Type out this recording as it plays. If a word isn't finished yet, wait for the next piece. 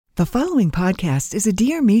The following podcast is a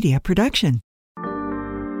Dear Media production.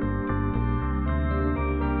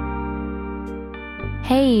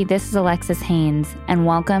 Hey, this is Alexis Haynes, and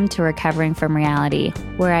welcome to Recovering from Reality,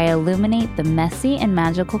 where I illuminate the messy and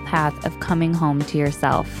magical path of coming home to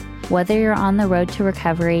yourself. Whether you're on the road to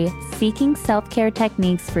recovery, seeking self-care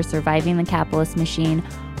techniques for surviving the capitalist machine,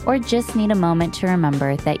 or just need a moment to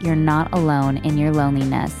remember that you're not alone in your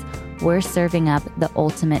loneliness, we're serving up the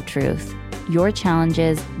ultimate truth. Your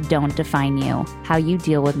challenges don't define you. How you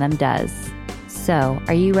deal with them does. So,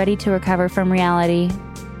 are you ready to recover from reality?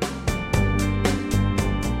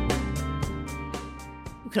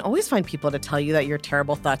 You can always find people to tell you that your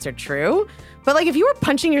terrible thoughts are true. But like if you were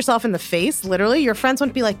punching yourself in the face, literally, your friends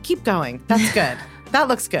wouldn't be like, keep going. That's good. That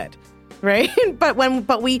looks good. Right?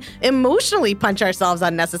 But we emotionally punch ourselves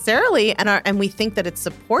unnecessarily and we think that it's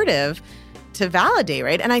supportive to validate,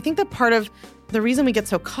 right? And I think that part of the reason we get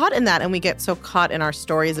so caught in that and we get so caught in our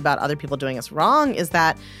stories about other people doing us wrong is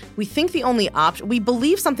that we think the only option, we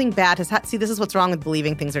believe something bad has happened. See, this is what's wrong with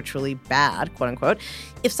believing things are truly bad, quote unquote.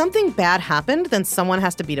 If something bad happened, then someone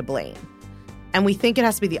has to be to blame. And we think it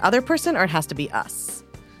has to be the other person or it has to be us,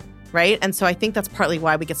 right? And so I think that's partly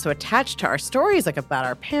why we get so attached to our stories, like about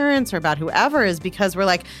our parents or about whoever, is because we're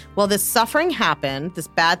like, well, this suffering happened, this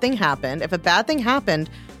bad thing happened. If a bad thing happened,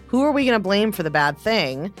 who are we going to blame for the bad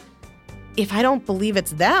thing? If I don't believe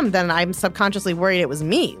it's them, then I'm subconsciously worried it was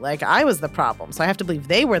me. Like I was the problem. So I have to believe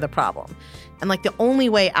they were the problem. And like the only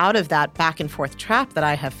way out of that back and forth trap that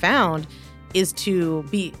I have found is to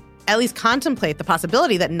be at least contemplate the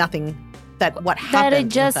possibility that what happened. That it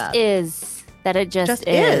just is. That it just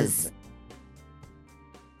is.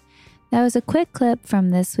 That was a quick clip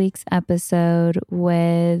from this week's episode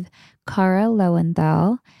with Cara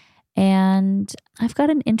Lowentheil. And I've got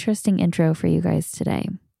an interesting intro for you guys today.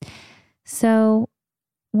 So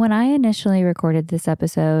when I initially recorded this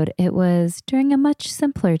episode, it was during a much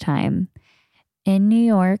simpler time. In New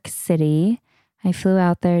York City, I flew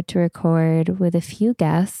out there to record with a few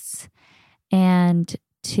guests and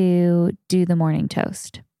to do the morning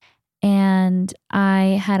toast. And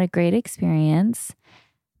I had a great experience.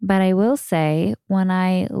 But I will say, when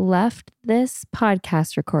I left this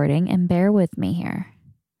podcast recording, and bear with me here,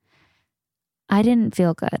 I didn't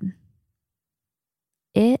feel good.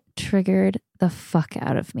 It triggered the fuck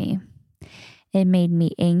out of me. It made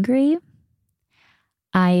me angry.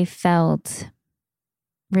 I felt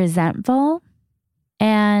resentful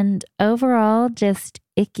and overall just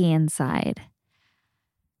icky inside.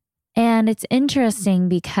 And it's interesting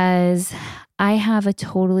because I have a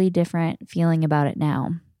totally different feeling about it now.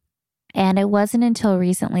 And it wasn't until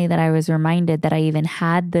recently that I was reminded that I even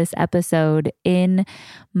had this episode in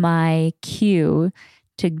my queue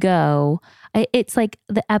to go. It's like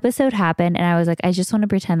the episode happened and I was like, I just want to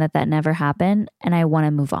pretend that never happened and I want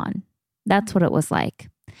to move on. That's what it was like.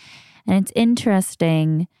 And it's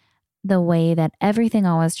interesting the way that everything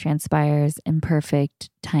always transpires in perfect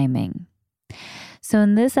timing. So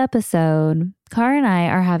in this episode, Cara and I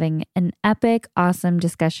are having an epic, awesome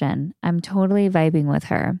discussion. I'm totally vibing with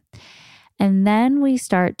her. And then we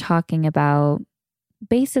start talking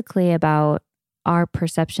basically about our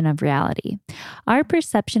perception of reality. Our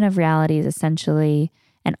perception of reality is essentially,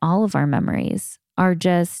 and all of our memories are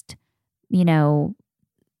just,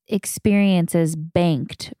 experiences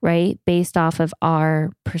banked, right? Based off of our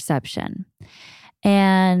perception.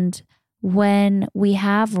 And when we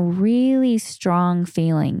have really strong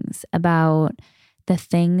feelings about the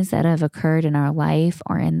things that have occurred in our life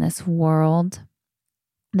or in this world,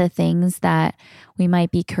 the things that we might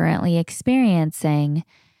be currently experiencing,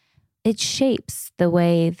 it shapes the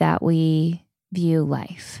way that we view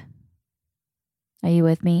life. Are you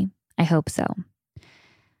with me? I hope so.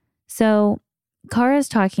 So Cara's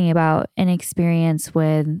talking about an experience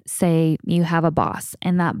with, say, you have a boss,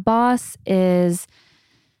 and that boss is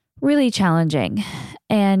really challenging,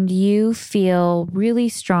 and you feel really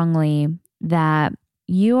strongly that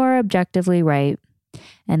you are objectively right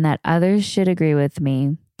and that others should agree with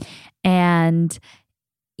me. And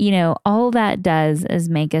all that does is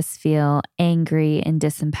make us feel angry and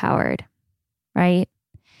disempowered, right?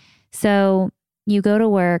 So you go to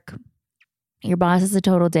work, your boss is a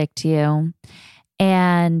total dick to you,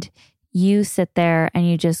 and you sit there and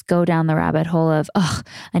you just go down the rabbit hole of,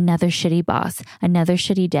 another shitty boss, another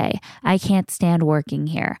shitty day. I can't stand working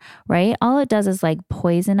here, right? All it does is like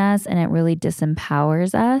poison us and it really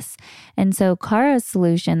disempowers us. And so Cara's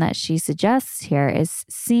solution that she suggests here is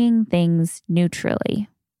seeing things neutrally,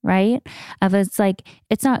 right? It's like,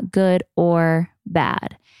 it's not good or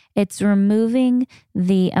bad. It's removing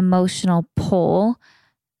the emotional pull,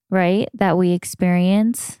 right, that we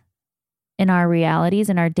experience in our realities,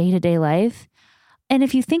 in our day-to-day life. And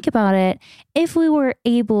if you think about it, if we were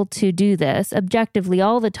able to do this objectively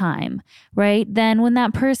all the time, right, then when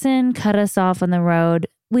that person cut us off on the road,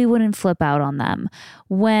 we wouldn't flip out on them.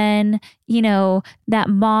 When, that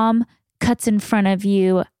mom cuts in front of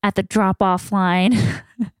you at the drop-off line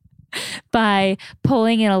by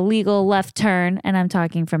pulling an illegal left turn, and I'm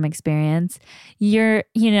talking from experience,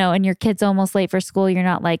 and your kid's almost late for school, you're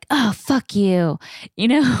not like, oh, fuck you,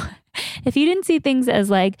 If you didn't see things as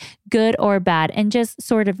like good or bad and just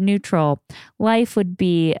sort of neutral, life would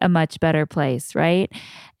be a much better place, right?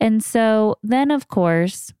 And so then, of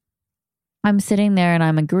course, I'm sitting there and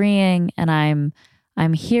I'm agreeing and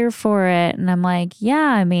I'm here for it. And I'm like,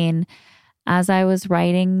 yeah, I mean, as I was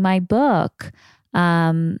writing my book,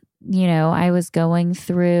 I was going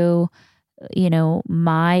through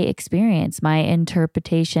my experience, my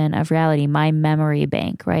interpretation of reality, my memory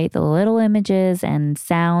bank, right? The little images and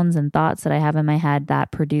sounds and thoughts that I have in my head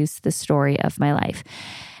that produce the story of my life.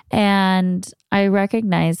 And I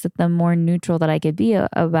recognized that the more neutral that I could be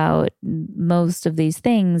about most of these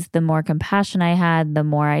things, the more compassion I had, the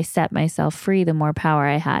more I set myself free, the more power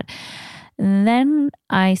I had. And then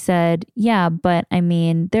I said, yeah, but I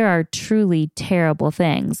mean, there are truly terrible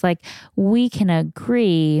things. Like, we can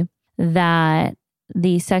agree that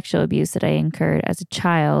the sexual abuse that I incurred as a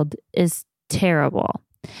child is terrible.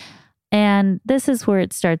 And this is where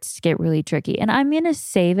it starts to get really tricky. And I'm going to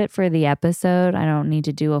save it for the episode. I don't need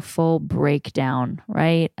to do a full breakdown,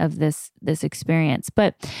 right, of this experience.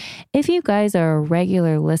 But if you guys are a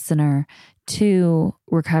regular listener to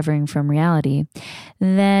Recovering from Reality,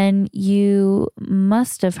 then you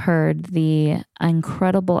must have heard the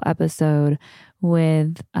incredible episode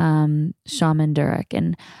with Shaman Durek.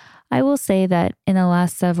 And I will say that in the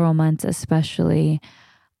last several months, especially,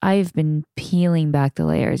 I've been peeling back the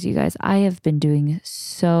layers, you guys. I have been doing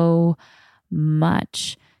so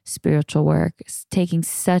much spiritual work, taking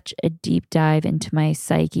such a deep dive into my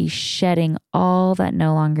psyche, shedding all that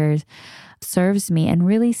no longer serves me, and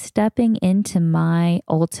really stepping into my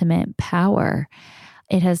ultimate power.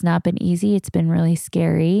 It has not been easy. It's been really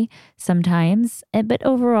scary sometimes, but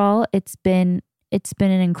overall, it's been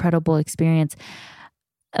an incredible experience.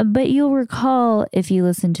 But you'll recall, if you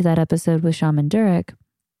listen to that episode with Shaman Durek,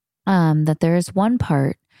 that there is one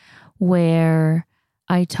part where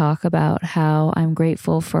I talk about how I'm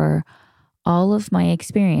grateful for all of my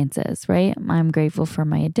experiences, right? I'm grateful for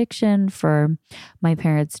my addiction, for my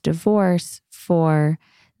parents' divorce, for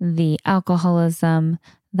the alcoholism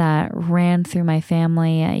that ran through my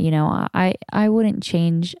family. I wouldn't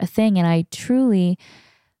change a thing. And I truly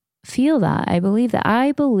feel that. I believe that.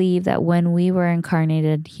 I believe that when we were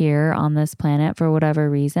incarnated here on this planet for whatever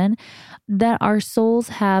reason, that our souls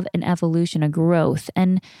have an evolution, a growth,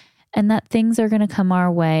 and that things are going to come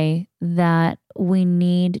our way that we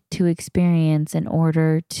need to experience in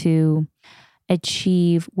order to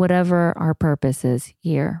achieve whatever our purpose is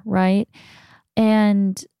here, right?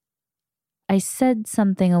 And I said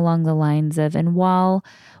something along the lines of, and while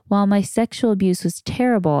my sexual abuse was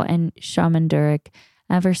terrible, and Shaman Durek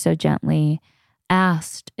ever so gently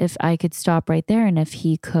asked if I could stop right there and if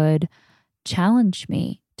he could challenge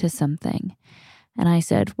me to something. And I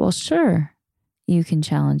said, well, sure, you can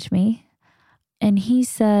challenge me. And he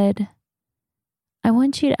said, I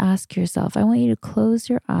want you to ask yourself, I want you to close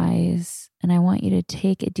your eyes and I want you to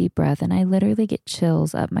take a deep breath. And I literally get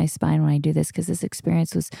chills up my spine when I do this, because this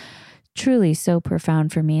experience was truly so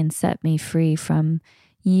profound for me and set me free from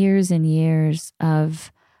years and years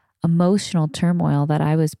of emotional turmoil that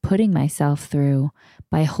I was putting myself through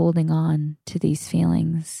by holding on to these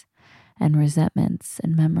feelings and resentments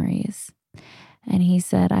and memories. And he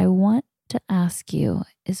said, I want to ask you,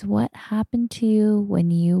 is what happened to you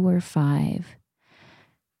when you were 5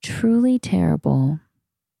 truly terrible?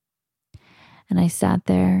 And I sat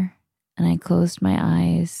there and I closed my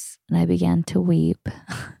eyes and I began to weep.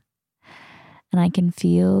 And I can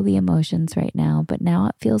feel the emotions right now, but now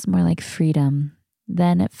it feels more like freedom.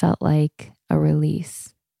 Then it felt like a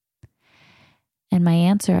release. And my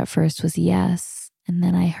answer at first was yes. And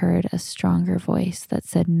then I heard a stronger voice that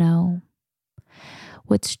said no.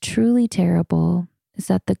 What's truly terrible is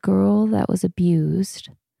that the girl that was abused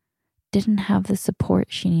didn't have the support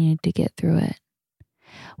she needed to get through it.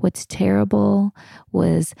 What's terrible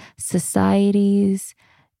was society's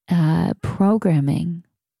programming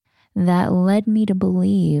that led me to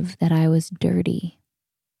believe that I was dirty,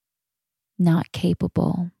 not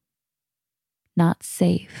capable, not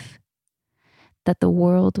safe, that the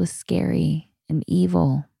world was scary and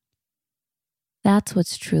evil. That's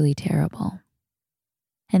what's truly terrible.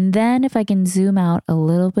 And then if I can zoom out a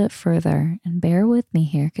little bit further, and bear with me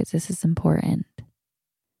here because this is important,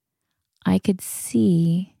 I could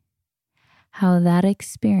see how that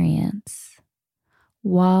experience,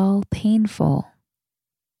 while painful,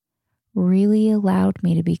 really allowed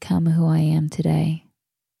me to become who I am today.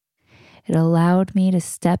 It allowed me to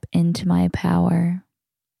step into my power.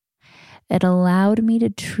 It allowed me to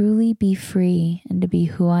truly be free and to be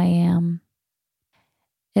who I am.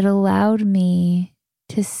 It allowed me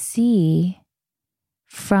to see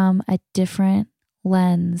from a different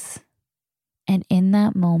lens. And in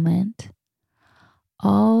that moment,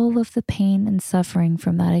 all of the pain and suffering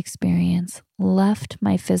from that experience left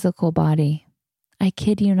my physical body. I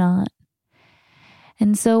kid you not.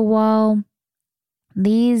 And so while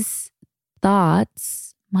these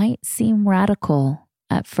thoughts might seem radical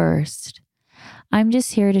at first, I'm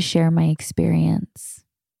just here to share my experience.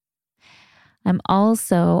 I'm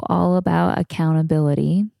also all about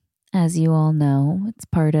accountability. As you all know, it's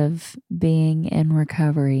part of being in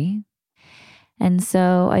recovery. And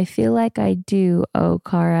so I feel like I do owe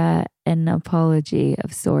Cara an apology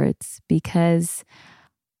of sorts because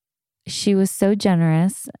she was so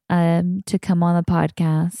generous to come on the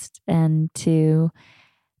podcast and to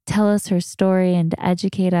tell us her story and to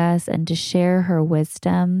educate us and to share her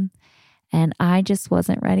wisdom. And I just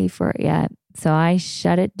wasn't ready for it yet. So I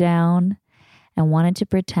shut it down and wanted to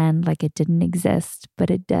pretend like it didn't exist, but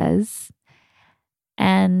it does.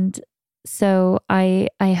 And so I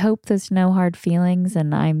hope there's no hard feelings,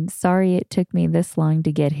 and I'm sorry it took me this long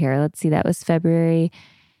to get here. Let's see, that was February,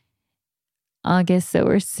 August, so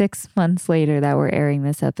we're 6 months later that we're airing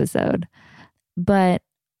this episode. But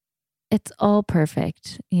it's all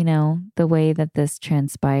perfect, the way that this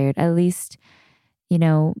transpired. At least,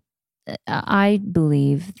 I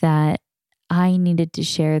believe that I needed to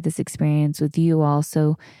share this experience with you all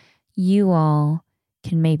so you all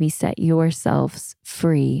can maybe set yourselves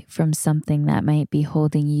free from something that might be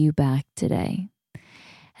holding you back today.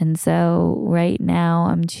 And so right now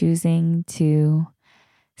I'm choosing to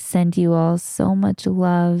send you all so much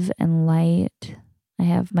love and light. I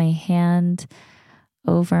have my hand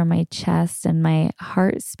over my chest and my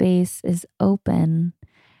heart space is open,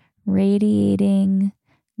 radiating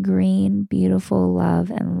green, beautiful love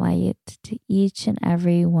and light to each and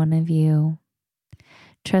every one of you.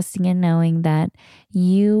 Trusting and knowing that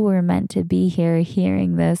you were meant to be here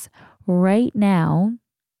hearing this right now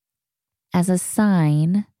as a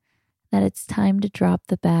sign that it's time to drop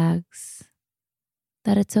the bags,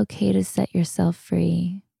 that it's okay to set yourself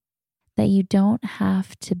free, that you don't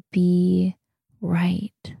have to be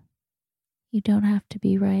right. You don't have to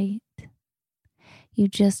be right. You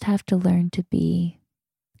just have to learn to be.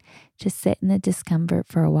 Just sit in the discomfort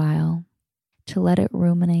for a while, to let it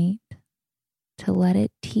ruminate, to let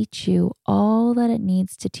it teach you all that it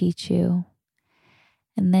needs to teach you.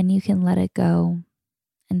 And then you can let it go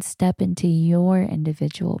and step into your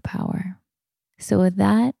individual power. So with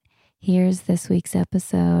that, here's this week's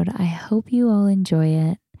episode. I hope you all enjoy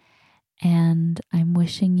it, and I'm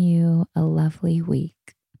wishing you a lovely week.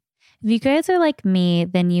 If you guys are like me,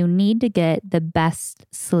 then you need to get the best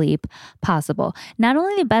sleep possible. Not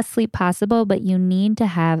only the best sleep possible, but you need to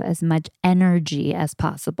have as much energy as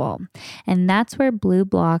possible. And that's where Blue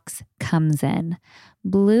Blocks comes in.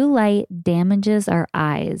 Blue light damages our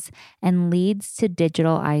eyes and leads to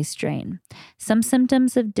digital eye strain. Some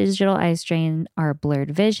symptoms of digital eye strain are blurred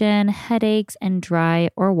vision, headaches, and dry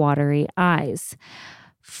or watery eyes.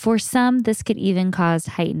 For some, this could even cause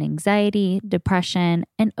heightened anxiety, depression,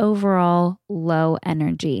 and overall low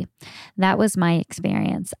energy. That was my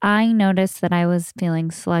experience. I noticed that I was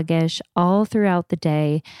feeling sluggish all throughout the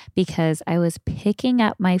day because I was picking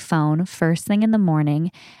up my phone first thing in the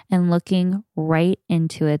morning and looking right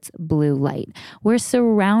into its blue light. We're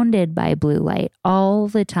surrounded by blue light all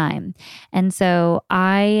the time. And so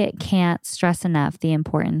I can't stress enough the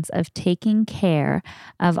importance of taking care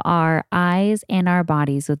of our eyes and our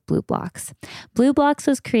bodies with Blue Blocks. Blue Blocks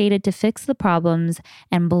was created to fix the problems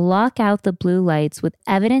and block out the blue lights with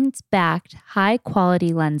evidence-backed,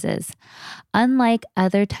 high-quality lenses. Unlike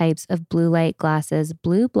other types of blue light glasses,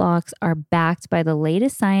 Blue Blocks are backed by the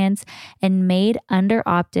latest science and made under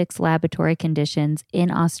optics laboratory conditions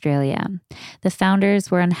in Australia. The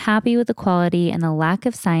founders were unhappy with the quality and the lack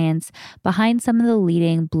of science behind some of the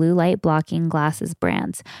leading blue light blocking glasses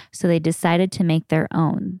brands, so they decided to make their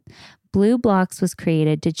own. Blue Blocks was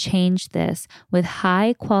created to change this with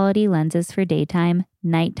high-quality lenses for daytime,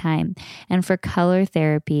 nighttime, and for color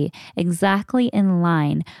therapy, exactly in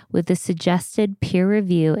line with the suggested peer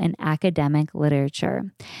review and academic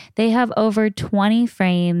literature. They have over 20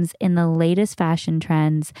 frames in the latest fashion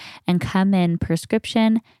trends and come in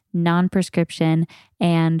prescription, non-prescription,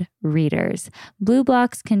 and readers. Blue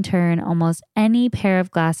Blocks can turn almost any pair of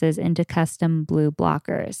glasses into custom blue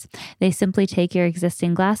blockers. They simply take your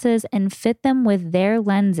existing glasses and fit them with their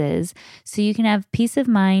lenses so you can have peace of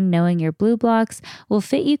mind knowing your Blue Blocks will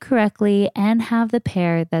fit you correctly and have the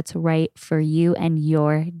pair that's right for you and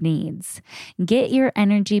your needs. Get your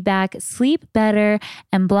energy back, sleep better,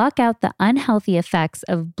 and block out the unhealthy effects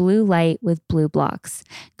of blue light with Blue Blocks.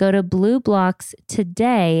 Go to Blue Blocks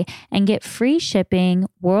today and get free shipping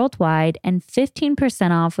worldwide and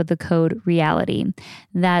 15% off with the code REALITY.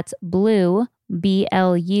 That's Blue,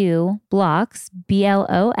 BLU, Blocks,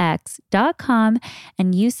 BLOX.com,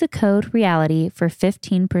 and use the code REALITY for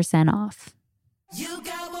 15% off.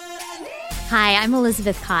 Hi, I'm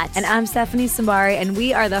Elizabeth Kotz. And I'm Stephanie Sambari, and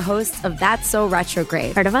we are the hosts of That's So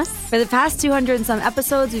Retrograde. Heard of us? For the past 200 and some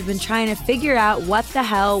episodes, we've been trying to figure out what the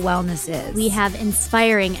hell wellness is. We have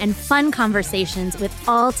inspiring and fun conversations with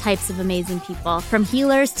all types of amazing people, from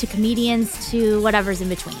healers to comedians to whatever's in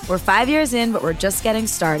between. We're 5 years in, but we're just getting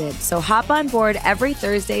started. So hop on board every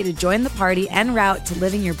Thursday to join the party en route to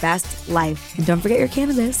living your best life. And don't forget your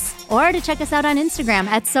cannabis. Or to check us out on Instagram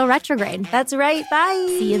at So Retrograde. That's right. Bye.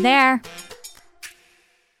 See you there.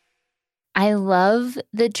 I love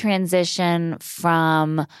the transition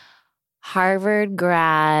from Harvard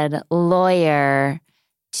grad lawyer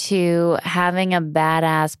to having a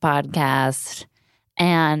badass podcast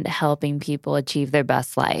and helping people achieve their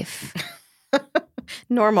best life.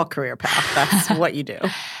 Normal career path. That's what you do.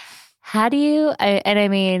 How do you,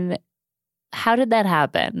 how did that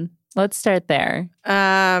happen? Let's start there.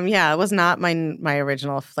 Yeah, it was not my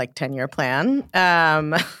original 10-year plan.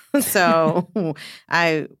 So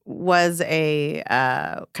I was a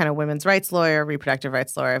kind of women's rights lawyer, reproductive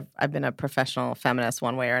rights lawyer. I've been a professional feminist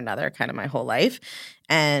one way or another kind of my whole life.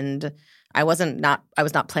 And I was not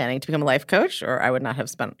planning to become a life coach, or I would not have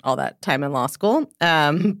spent all that time in law school.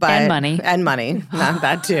 And money. Not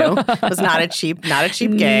that too. It was not a cheap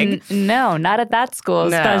gig. No, not at that school,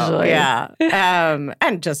 especially. Yeah.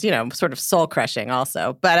 And just, sort of soul crushing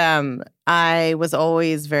also. But I was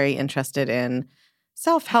always very interested in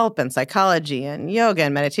self-help and psychology and yoga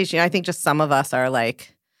and meditation. I think just some of us are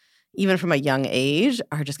even from a young age,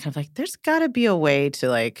 are just kind of there's got to be a way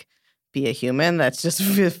to be a human that's just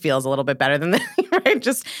feels a little bit better than that, right?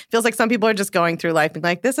 Just feels like some people are just going through life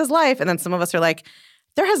being this is life. And then some of us are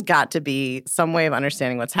there has got to be some way of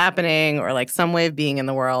understanding what's happening, or some way of being in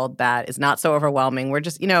the world that is not so overwhelming. We're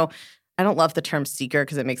just, I don't love the term seeker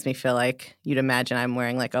because it makes me feel like you'd imagine I'm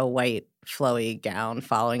wearing a white flowy gown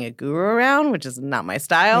following a guru around, which is not my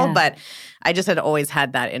style. Yeah. But I just had always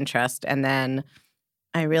had that interest. And then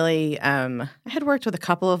I really I had worked with a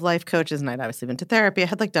couple of life coaches, and I'd obviously been to therapy. I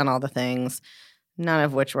had done all the things, none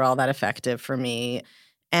of which were all that effective for me.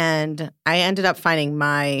 And I ended up finding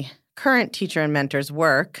my current teacher and mentor's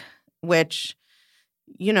work, which,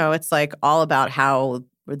 it's all about how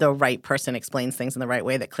the right person explains things in the right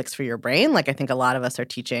way that clicks for your brain. I think a lot of us are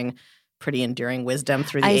teaching pretty enduring wisdom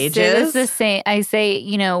through the ages. I say,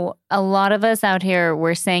 a lot of us out here,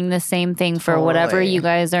 we're saying the same thing for whatever you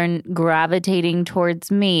guys are gravitating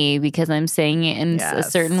towards me, because I'm saying it in a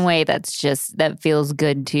certain way that feels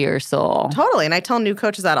good to your soul. Totally. And I tell new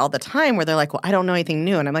coaches that all the time, where they're well, I don't know anything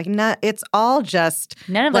new. And I'm nah, it's all just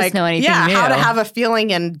none of us know anything new. How to have a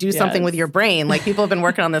feeling and do something with your brain. People have been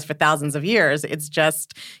working on this for thousands of years. It's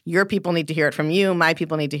just your people need to hear it from you. My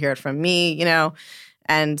people need to hear it from me,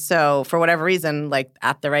 And so for whatever reason,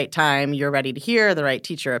 at the right time, you're ready to hear, the right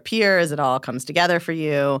teacher appears, it all comes together for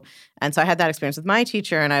you. And so I had that experience with my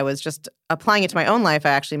teacher, and I was just applying it to my own life.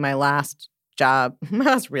 My last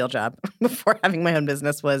real job before having my own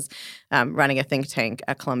business was running a think tank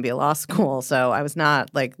at Columbia Law School. So I was not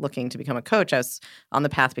looking to become a coach. I was on the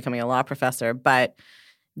path to becoming a law professor, but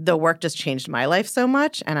the work just changed my life so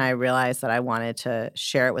much. And I realized that I wanted to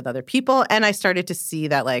share it with other people. And I started to see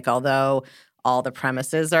that although all the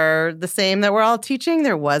premises are the same that we're all teaching,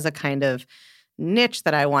 there was a kind of niche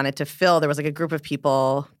that I wanted to fill. There was a group of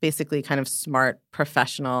people, basically kind of smart,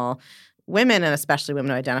 professional women, and especially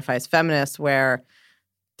women who identify as feminists, where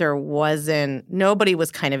nobody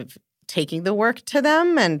was kind of taking the work to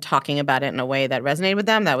them and talking about it in a way that resonated with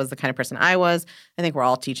them. That was the kind of person I was. I think we're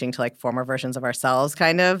all teaching to former versions of ourselves,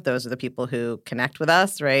 kind of. Those are the people who connect with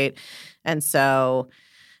us, right? And so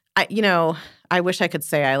I wish I could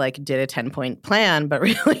say I did a 10-point plan, but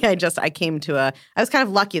really I was kind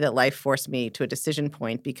of lucky that life forced me to a decision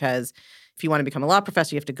point, because if you want to become a law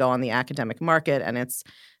professor, you have to go on the academic market, and it's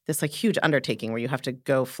this huge undertaking where you have to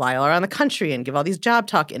go fly all around the country and give all these job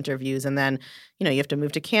talk interviews, and then, you have to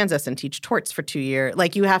move to Kansas and teach torts for 2 years.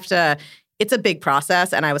 It's a big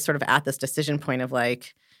process, and I was sort of at this decision point of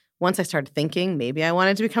once I started thinking maybe I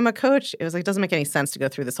wanted to become a coach, it was it doesn't make any sense to go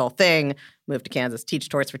through this whole thing, move to Kansas, teach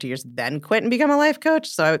torts for 2 years, then quit and become a life coach.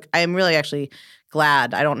 So I am really actually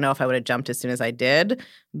glad. I don't know if I would have jumped as soon as I did,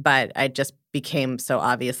 but it just became so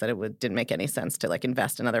obvious that it didn't make any sense to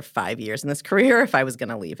invest another 5 years in this career if I was going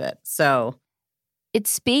to leave it. So it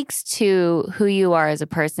speaks to who you are as a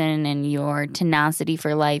person and your tenacity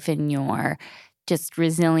for life and your just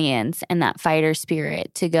resilience and that fighter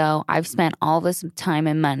spirit to go, I've spent all this time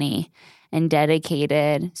and money and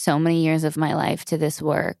dedicated so many years of my life to this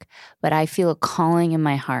work, but I feel a calling in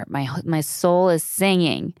my heart. My soul is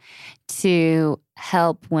singing to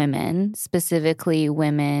help women, specifically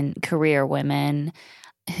women, career women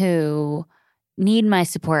who need my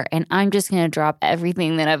support. And I'm just going to drop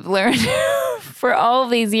everything that I've learned for all of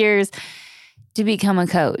these years to become a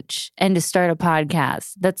coach and to start a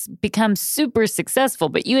podcast that's become super successful.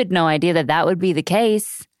 But you had no idea that would be the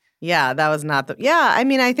case. Yeah, that was not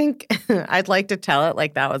I think I'd like to tell it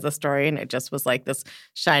like that was a story and it just was this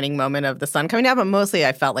shining moment of the sun coming down. But mostly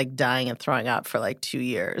I felt like dying and throwing up for 2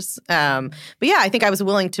 years. But yeah, I think I was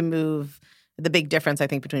willing to move. The big difference, I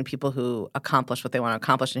think, between people who accomplish what they want to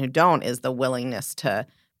accomplish and who don't is the willingness to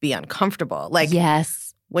be uncomfortable. Yes.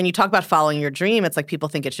 When you talk about following your dream, it's people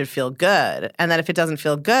think it should feel good. And then if it doesn't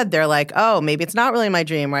feel good, they're oh, maybe it's not really my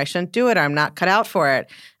dream, or I shouldn't do it, or I'm not cut out for it.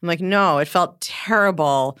 I'm no, it felt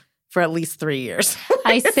terrible for at least 3 years.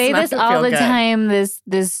 I say this all the time,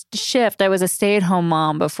 this shift. I was a stay-at-home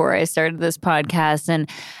mom before I started this podcast, and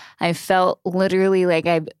I felt literally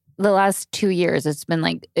the last 2 years, it's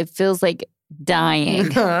been it feels like dying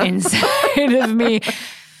inside of me.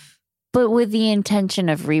 But with the intention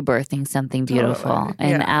of rebirthing something beautiful. Totally.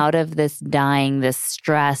 And out of this dying, this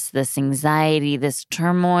stress, this anxiety, this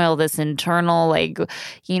turmoil, this internal, I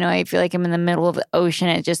feel like I'm in the middle of the ocean.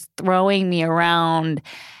 It's just throwing me around.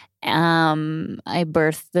 I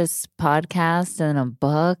birthed this podcast and a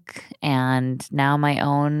book and now my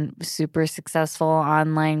own super successful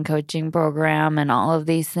online coaching program and all of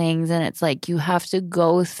these things. And it's you have to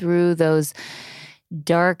go through those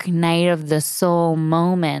dark night of the soul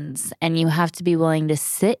moments, and you have to be willing to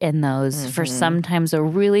sit in those for sometimes a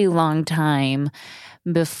really long time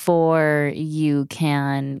before you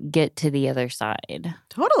can get to the other side.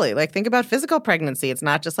 Totally. Think about physical pregnancy. It's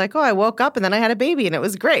not just oh, I woke up and then I had a baby and it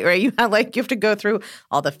was great, right? You have you have to go through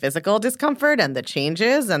all the physical discomfort and the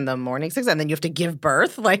changes and the morning sickness, and then you have to give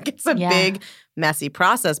birth. It's a big, messy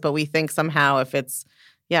process, but we think somehow if it's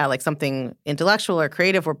something intellectual or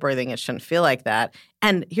creative we're birthing, it shouldn't feel like that.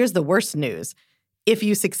 And here's the worst news. If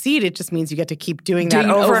you succeed, it just means you get to keep doing that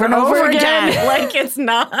over and over again. It's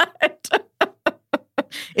not.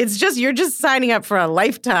 It's just, you're just signing up for a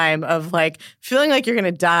lifetime of feeling like you're going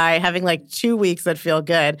to die, having 2 weeks that feel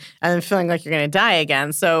good, and then feeling like you're going to die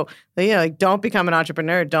again. So, don't become an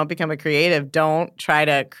entrepreneur. Don't become a creative. Don't try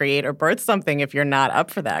to create or birth something if you're not up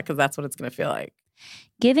for that, because that's what it's going to feel like.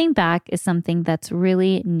 Giving back is something that's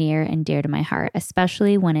really near and dear to my heart,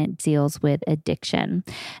 especially when it deals with addiction.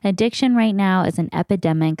 Addiction right now is an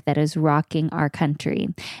epidemic that is rocking our country,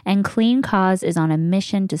 and Clean Cause is on a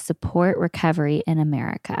mission to support recovery in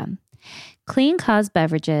America. Clean Cause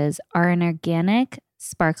beverages are an organic,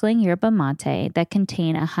 sparkling yerba mate that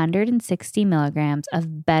contain 160 milligrams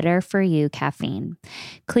of better-for-you caffeine.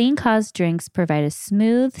 Clean Cause drinks provide a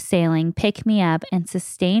smooth sailing, pick-me-up, and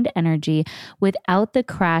sustained energy without the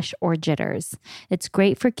crash or jitters. It's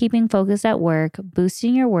great for keeping focused at work,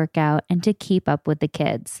 boosting your workout, and to keep up with the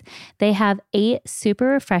kids. They have 8 super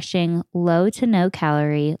refreshing, low to no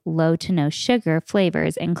calorie, low to no sugar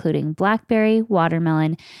flavors, including blackberry,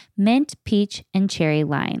 watermelon, mint, peach, and cherry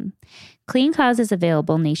lime. Clean Cause is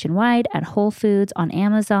available nationwide at Whole Foods, on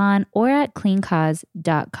Amazon, or at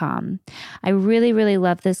cleancause.com. I really, really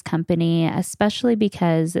love this company, especially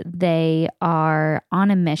because they are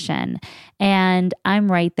on a mission, and I'm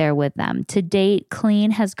right there with them. To date,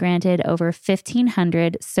 Clean has granted over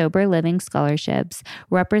 1,500 sober living scholarships,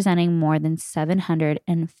 representing more than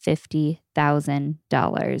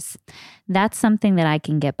 $750,000. That's something that I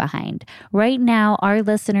can get behind. Right now, our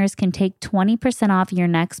listeners can take 20% off your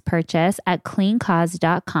next purchase at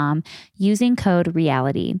cleancause.com using code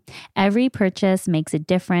REALITY. Every purchase makes a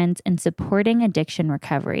difference in supporting addiction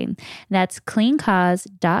recovery. That's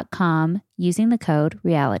cleancause.com using the code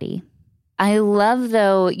REALITY. I love,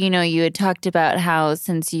 though, you had talked about how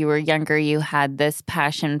since you were younger, you had this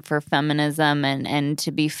passion for feminism and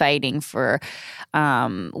to be fighting for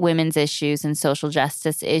women's issues and social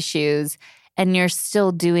justice issues. And you're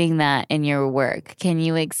still doing that in your work. Can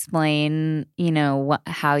you explain,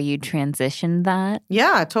 how you transitioned that?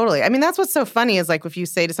 Yeah, totally. I mean, that's what's so funny is like if you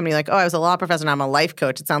say to somebody like, oh, I was a law professor and I'm a life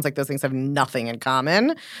coach, it sounds like those things have nothing in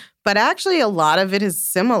common. But actually, a lot of it is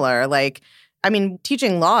similar. Like, I mean,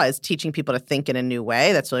 teaching law is teaching people to think in a new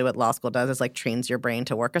way. That's really what law school does, is like trains your brain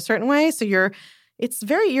to work a certain way. So you're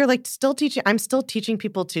like still teaching. I'm still teaching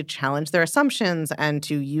people to challenge their assumptions and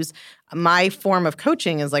to use my form of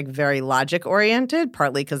coaching is like very logic oriented,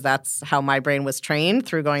 partly because that's how my brain was trained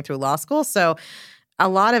through going through law school. So a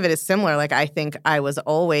lot of it is similar. Like I think I was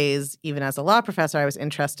always, even as a law professor, I was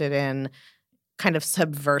interested in kind of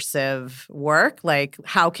subversive work. Like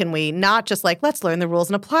how can we not just like, let's learn the rules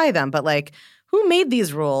and apply them, but like who made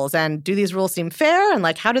these rules and do these rules seem fair? And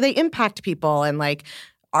like, how do they impact people? And like,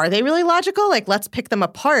 are they really logical? Like, let's pick them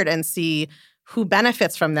apart and see who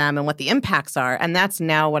benefits from them and what the impacts are. And that's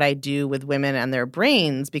now what I do with women and their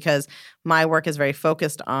brains, because my work is very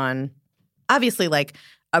focused on, obviously, like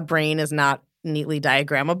a brain is not neatly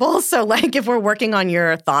diagrammable. So like if we're working on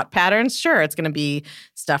your thought patterns, sure, it's going to be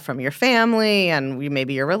stuff from your family and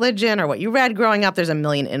maybe your religion or what you read growing up. There's a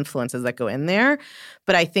million influences that go in there.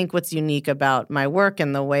 But I think what's unique about my work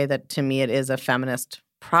and the way that to me it is a feminist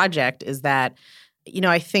project is that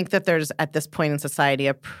I think that there's at this point in society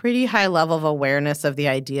a pretty high level of awareness of the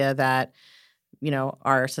idea that,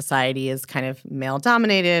 our society is kind of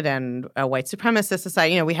male-dominated and a white supremacist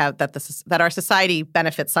society. We have that our society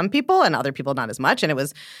benefits some people and other people not as much. And it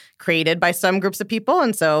was created by some groups of people.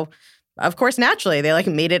 And so, of course, naturally, they like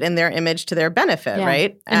made it in their image to their benefit,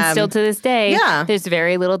 right? And still to this day, there's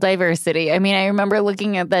very little diversity. I mean, I remember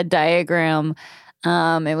looking at that diagram.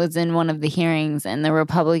 It was in one of the hearings, and the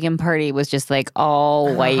Republican Party was just like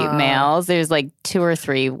all white males. There's like 2 or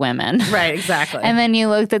 3 women. Right, exactly. And then you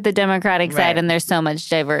looked at the Democratic side, and there's so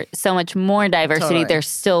much more diversity. Totally. There's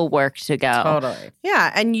still work to go. Totally.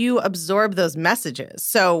 Yeah, and you absorb those messages.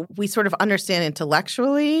 So we sort of understand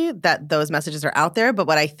intellectually that those messages are out there, but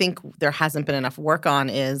what I think there hasn't been enough work on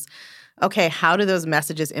is, okay, how do those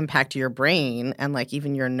messages impact your brain and like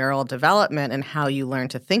even your neural development and how you learn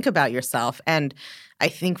to think about yourself? And I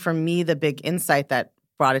think for me, the big insight that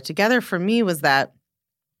brought it together for me was that,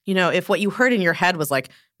 if what you heard in your head was like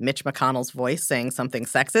Mitch McConnell's voice saying something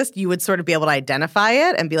sexist, you would sort of be able to identify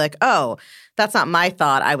it and be like, oh, that's not my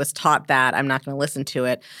thought. I was taught that. I'm not going to listen to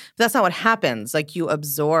it. But that's not what happens. Like you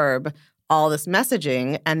absorb all this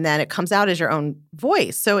messaging and then it comes out as your own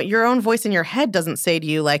voice. So your own voice in your head doesn't say to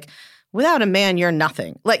you like, without a man, you're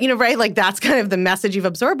nothing. Like, right? Like that's kind of the message you've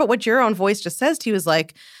absorbed. But what your own voice just says to you is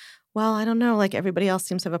like, well, I don't know, like everybody else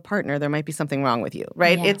seems to have a partner. There might be something wrong with you,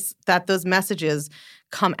 right? Yeah. It's that those messages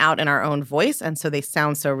come out in our own voice. And so they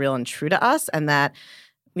sound so real and true to us. And that,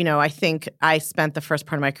 I think I spent the first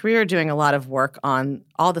part of my career doing a lot of work on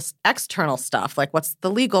all this external stuff, like what's the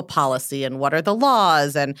legal policy and what are the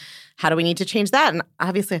laws and how do we need to change that? And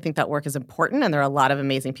obviously I think that work is important and there are a lot of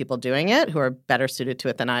amazing people doing it who are better suited to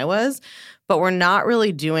it than I was. But we're not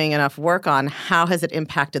really doing enough work on how has it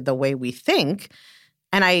impacted the way we think.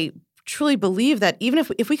 And I truly believe that even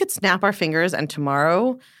if we could snap our fingers and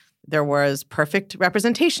tomorrow there was perfect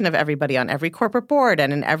representation of everybody on every corporate board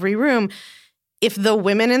and in every room, if the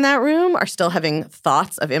women in that room are still having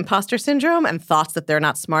thoughts of imposter syndrome and thoughts that they're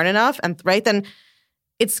not smart enough, and then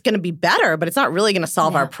it's going to be better, but it's not really going to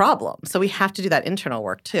solve our problem. So we have to do that internal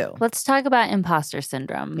work too. Let's talk about imposter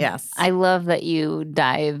syndrome. Yes. I love that you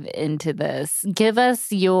dive into this. Give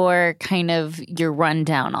us your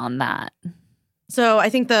rundown on that. So I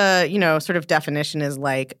think the, sort of definition is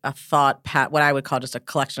like a thought what I would call just a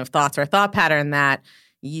collection of thoughts or a thought pattern that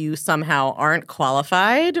you somehow aren't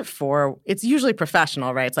qualified for. It's usually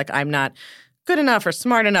professional, right? It's like I'm not good enough or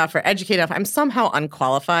smart enough or educated enough. I'm somehow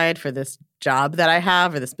unqualified for this job that I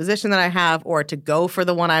have or this position that I have or to go for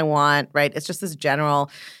the one I want, right? It's just this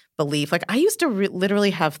general belief. Like I used to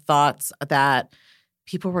literally have thoughts that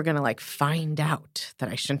people were going to like find out that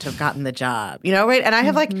I shouldn't have gotten the job, right? And I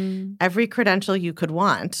have like every credential you could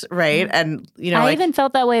want, right? And, I even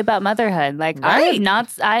felt that way about motherhood. Like right.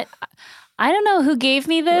 I don't know who gave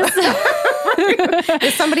me this.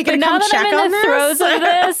 Is somebody going to come check on this? Now that I'm in the throes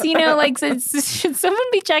of this, should someone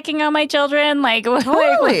be checking on my children? Like,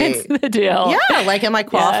 totally. What's the deal? Yeah, like, am I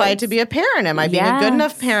qualified to be a parent? Am I being a good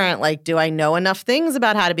enough parent? Like, do I know enough things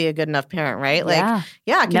about how to be a good enough parent, right? Like,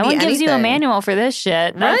 it can no be one gives anything. you a manual for this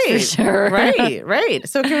shit, that's for sure. Right.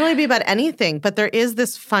 So it can really be about anything. But there is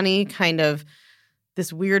this funny kind of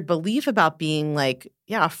this weird belief about being like,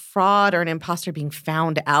 a fraud or an imposter, being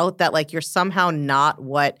found out, that like you're somehow not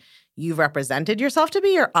what you've represented yourself to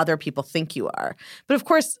be or other people think you are. But of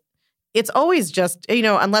course, it's always just,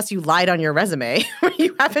 unless you lied on your resume or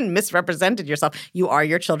you haven't misrepresented yourself, you are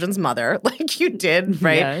your children's mother, like you did,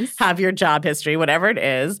 right? Yes. Have your job history, whatever it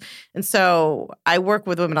is. And so I work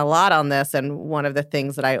with women a lot on this. And one of the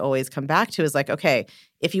things that I always come back to is like, okay,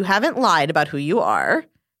 if you haven't lied about who you are,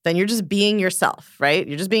 then you're just being yourself, right?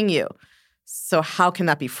 You're just being you. So how can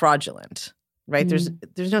that be fraudulent, right? There's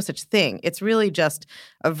no such thing. It's really just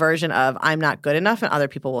a version of I'm not good enough and other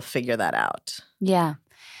people will figure that out. Yeah.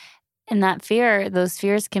 And that fear, those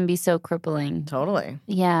fears can be so crippling. Totally.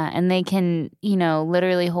 Yeah. And they can,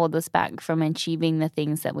 literally hold us back from achieving the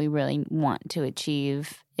things that we really want to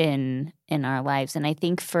achieve in our lives. And I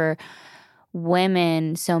think for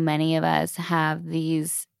women, so many of us have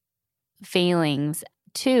these failings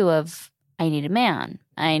too of, I need a man.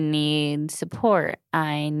 I need support.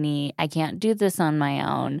 I can't do this on my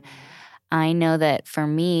own. I know that for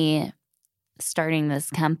me, starting this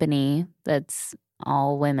company that's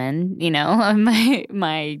all women,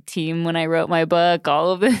 my team when I wrote my book,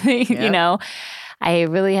 all of the things, I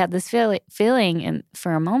really had this feeling and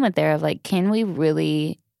for a moment there of like, can we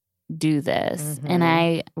really do this? Mm-hmm. And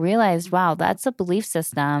I realized, wow, that's a belief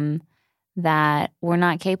system that we're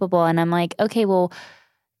not capable. And I'm like, okay, well,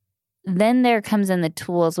 then there comes in the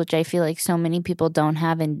tools, which I feel like so many people don't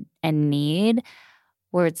have and need,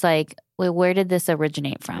 where it's like, well, where did this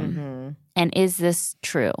originate from? Mm-hmm. And is this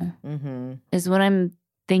true? Mm-hmm. Is what I'm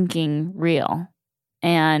thinking real?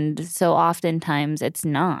 And so oftentimes it's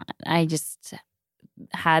not. I just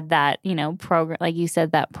had that, program, like you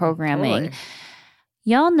said, that programming. Totally.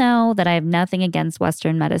 Y'all know that I have nothing against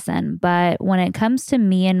Western medicine, but when it comes to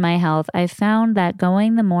me and my health, I've found that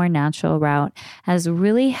going the more natural route has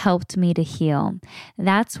really helped me to heal.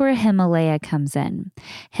 That's where Himalaya comes in.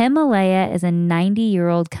 Himalaya is a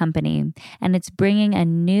 90-year-old company, and it's bringing a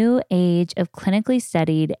new age of clinically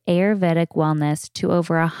studied Ayurvedic wellness to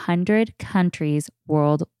over 100 countries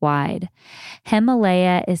worldwide.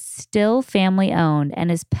 Himalaya is still family-owned and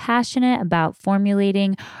is passionate about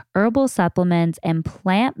formulating herbal supplements and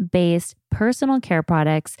plant-based personal care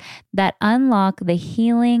products that unlock the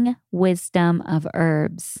healing wisdom of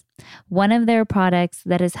herbs. One of their products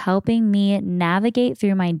that is helping me navigate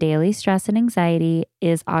through my daily stress and anxiety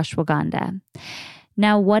is ashwagandha.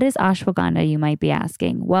 Now, what is ashwagandha, you might be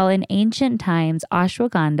asking? Well, in ancient times,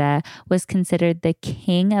 ashwagandha was considered the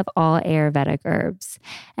king of all Ayurvedic herbs,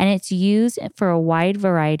 and it's used for a wide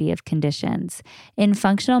variety of conditions. In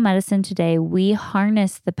functional medicine today, we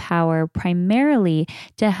harness the power primarily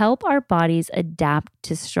to help our bodies adapt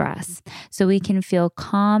to stress so we can feel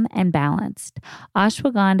calm and balanced.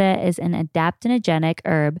 Ashwagandha is an adaptogenic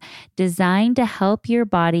herb designed to help your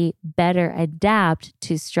body better adapt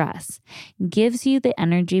to stress. It gives you the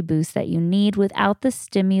energy boost that you need without the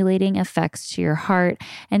stimulating effects to your heart,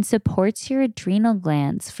 and supports your adrenal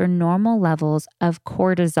glands for normal levels of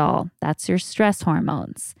cortisol. That's your stress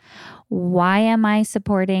hormones. Why am I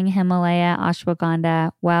supporting Himalaya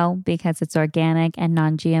ashwagandha? Well, because it's organic and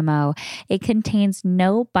non-GMO. It contains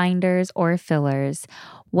no binders or fillers.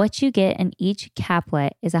 What you get in each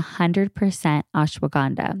caplet is 100%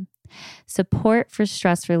 ashwagandha. Support for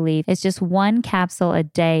stress relief is just one capsule a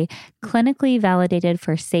day, clinically validated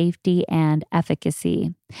for safety and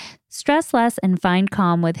efficacy. Stress less and find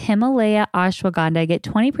calm with Himalaya ashwagandha. Get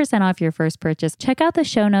 20% off your first purchase. Check out the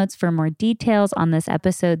show notes for more details on this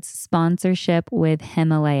episode's sponsorship with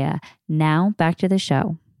Himalaya. Now, back to the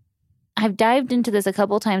show. I've dived into this a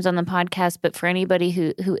couple times on the podcast, but for anybody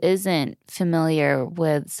who isn't familiar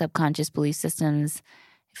with subconscious belief systems,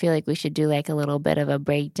 I feel like we should do like a little bit of a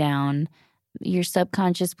breakdown. Your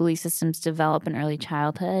subconscious belief systems develop in early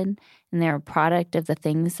childhood, and they're a product of the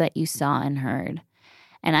things that you saw and heard.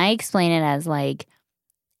 And I explain it as like,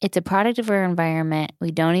 it's a product of our environment.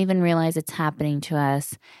 We don't even realize it's happening to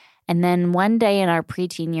us. And then one day in our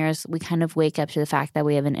preteen years, we kind of wake up to the fact that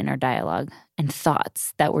we have an inner dialogue and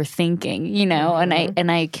thoughts that we're thinking, Mm-hmm. And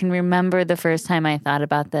I can remember the first time I thought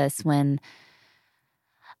about this when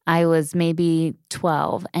I was maybe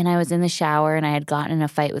 12 and I was in the shower and I had gotten in a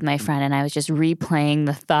fight with my friend and I was just replaying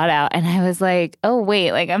the thought out. And I was like, oh,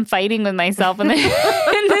 wait, like I'm fighting with myself in the, in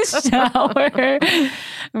the shower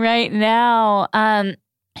right now.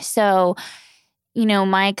 So,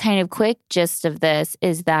 my kind of quick gist of this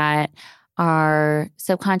is that our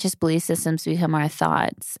subconscious belief systems become our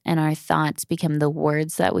thoughts, and our thoughts become the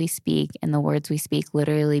words that we speak, and the words we speak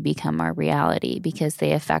literally become our reality because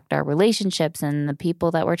they affect our relationships and the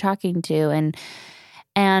people that we're talking to.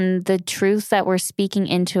 and the truths that we're speaking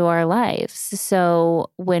into our lives.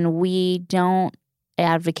 So when we don't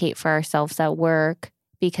advocate for ourselves at work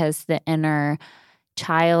because the inner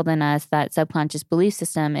child in us, that subconscious belief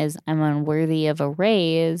system is, I'm unworthy of a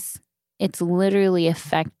raise, it's literally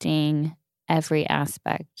affecting every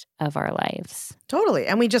aspect of our lives. Totally.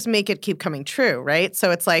 And we just make it keep coming true, right?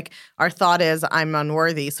 So it's like our thought is, I'm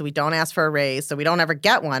unworthy, so we don't ask for a raise, so we don't ever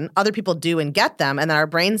get one. Other people do and get them. And then our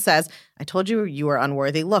brain says, I told you you were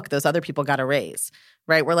unworthy. Look, those other people got a raise,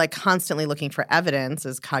 right? We're like constantly looking for evidence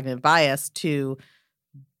as cognitive bias to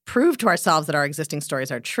prove to ourselves that our existing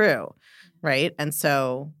stories are true, right? And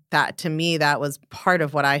so that, to me, that was part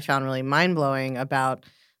of what I found really mind-blowing about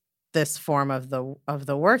this form of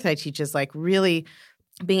the work that I teach, is like really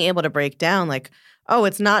being able to break down like, oh,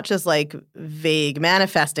 it's not just like vague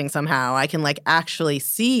manifesting somehow. I can like actually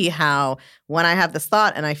see how when I have this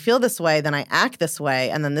thought and I feel this way, then I act this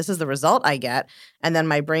way, and then this is the result I get. And then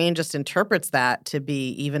my brain just interprets that to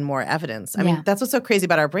be even more evidence. I mean, that's what's so crazy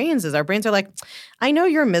about our brains is our brains are like, I know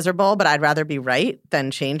you're miserable, but I'd rather be right than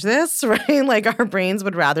change this, right? Like our brains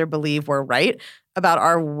would rather believe we're right about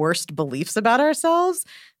our worst beliefs about ourselves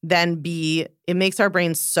than it makes our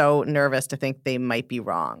brains so nervous to think they might be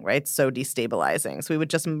wrong, right? So destabilizing. So we would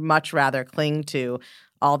just much rather cling to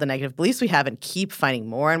all the negative beliefs we have and keep finding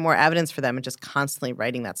more and more evidence for them and just constantly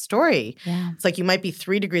writing that story. Yeah. It's like you might be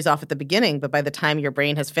 3 degrees off at the beginning, but by the time your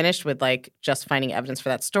brain has finished with like just finding evidence for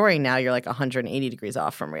that story, now you're like 180 degrees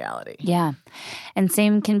off from reality. Yeah. And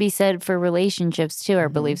same can be said for relationships too, our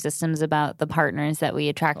belief systems about the partners that we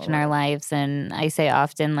attract in our lives. And I say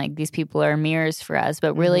often like these people are mirrors for us,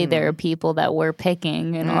 but really they're people that we're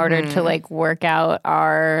picking in order to like work out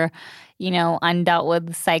our undealt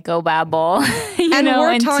with psychobabble.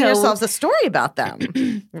 We're telling ourselves a story about them.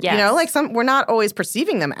 Yes. Like we're not always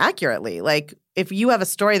perceiving them accurately. Like if you have a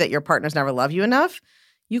story that your partner's never loved you enough,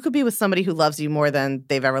 you could be with somebody who loves you more than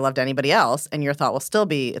they've ever loved anybody else, and your thought will still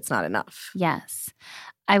be, it's not enough. Yes.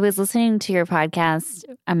 I was listening to your podcast.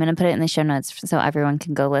 I'm going to put it in the show notes so everyone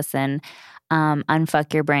can go listen.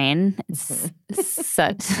 Unfuck Your Brain. It's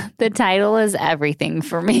the title is everything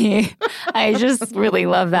for me. I just really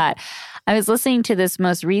love that. I was listening to this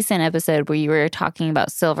most recent episode where you were talking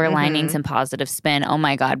about silver linings and positive spin. Oh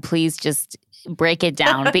my God, please just break it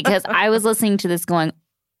down, because I was listening to this going,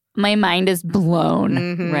 my mind is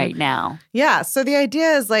blown right now. Yeah. So the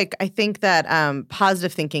idea is like, I think that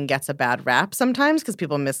positive thinking gets a bad rap sometimes because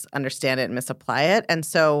people misunderstand it and misapply it. And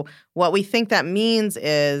so what we think that means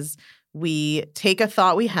is we take a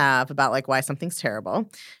thought we have about like why something's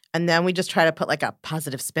terrible, and then we just try to put like a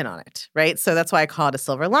positive spin on it, right? So that's why I call it a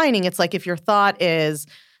silver lining. It's like if your thought is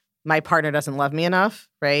my partner doesn't love me enough,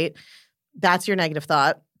 right? That's your negative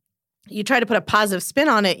thought. You try to put a positive spin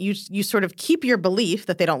on it. You sort of keep your belief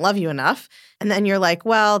that they don't love you enough. And then you're like,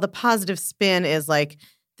 well, the positive spin is like,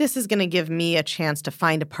 this is going to give me a chance to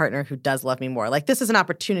find a partner who does love me more. Like this is an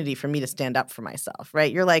opportunity for me to stand up for myself,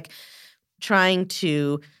 right? You're like trying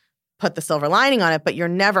to put the silver lining on it, but you're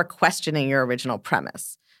never questioning your original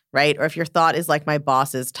premise, right? Or if your thought is like, my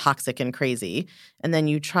boss is toxic and crazy, and then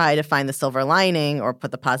you try to find the silver lining or put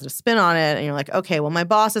the positive spin on it, and you're like, okay, well, my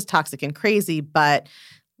boss is toxic and crazy, but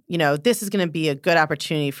this is going to be a good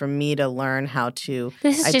opportunity for me to learn how to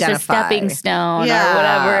This is identify. just a stepping stone or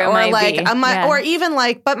whatever it might be. Or even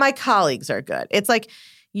like, but my colleagues are good. It's like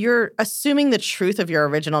you're assuming the truth of your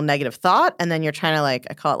original negative thought, and then you're trying to like,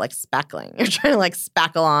 I call it like spackling. You're trying to like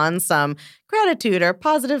spackle on some gratitude or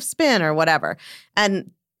positive spin or whatever.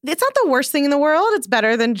 And it's not the worst thing in the world. It's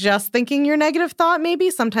better than just thinking your negative thought maybe.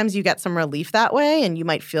 Sometimes you get some relief that way and you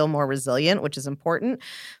might feel more resilient, which is important.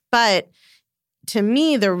 But to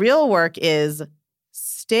me, the real work is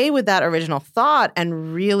stay with that original thought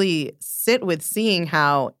and really sit with seeing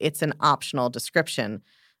how it's an optional description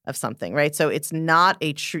of something, right? So it's not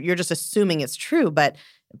a true, you're just assuming it's true, but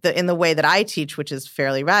in the way that I teach, which is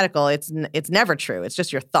fairly radical, it's never true. It's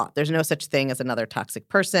just your thought. There's no such thing as another toxic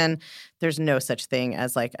person. There's no such thing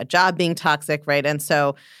as like a job being toxic, right? And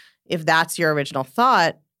so if that's your original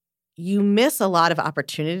thought, you miss a lot of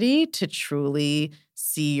opportunity to truly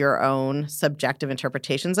see your own subjective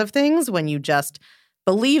interpretations of things when you just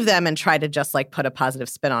believe them and try to just like put a positive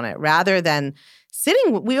spin on it rather than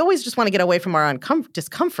sitting. We always just want to get away from our own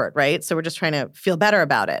discomfort, right? So we're just trying to feel better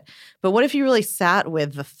about it. But what if you really sat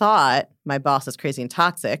with the thought, my boss is crazy and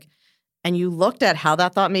toxic, and you looked at how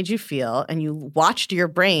that thought made you feel and you watched your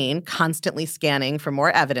brain constantly scanning for more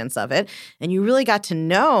evidence of it, and you really got to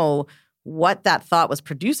know what that thought was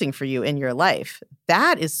producing for you in your life?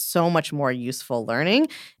 That is so much more useful learning.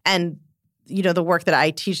 And, the work that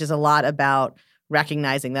I teach is a lot about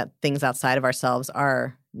recognizing that things outside of ourselves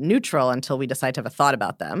are neutral until we decide to have a thought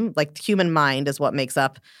about them. Like the human mind is what makes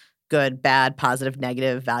up good, bad, positive,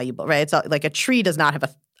 negative, valuable, right? It's like a tree does not have an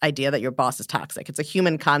idea that your boss is toxic. It's a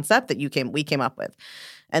human concept that we came up with.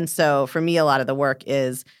 And so for me, a lot of the work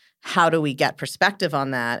is how do we get perspective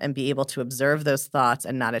on that and be able to observe those thoughts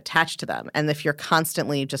and not attach to them? And if you're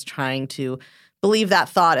constantly just trying to believe that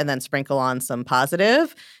thought and then sprinkle on some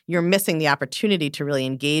positive, you're missing the opportunity to really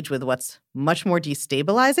engage with what's much more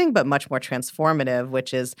destabilizing but much more transformative,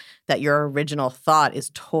 which is that your original thought is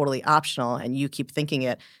totally optional and you keep thinking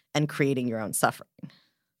it and creating your own suffering.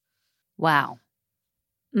 Wow.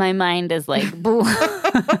 My mind is like blown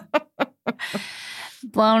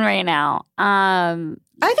right now.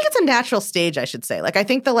 I think it's a natural stage, I should say. Like, I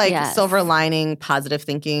think the silver lining, positive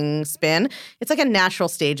thinking spin, it's like a natural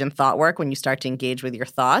stage in thought work when you start to engage with your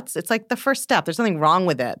thoughts. It's like the first step. There's nothing wrong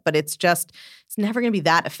with it, but it's never going to be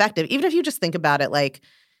that effective. Even if you just think about it, like,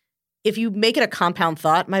 if you make it a compound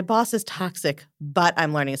thought, my boss is toxic, but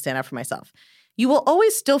I'm learning to stand up for myself. You will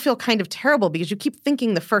always still feel kind of terrible because you keep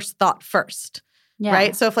thinking the first thought first. Yeah.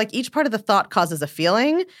 Right? So if like each part of the thought causes a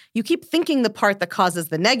feeling, you keep thinking the part that causes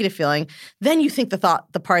the negative feeling, then you think the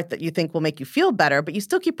part that you think will make you feel better, but you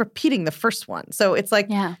still keep repeating the first one. So it's like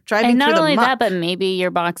driving through the muck. And not only that, but maybe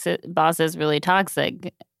your boss is really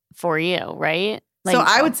toxic for you, right? Like, so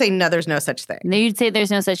I would say no, there's no such thing. You'd say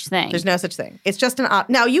there's no such thing. There's no such thing. It's just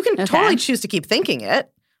now you can totally choose to keep thinking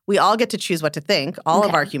it. We all get to choose what to think. All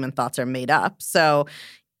of our human thoughts are made up. So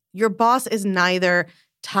your boss is neither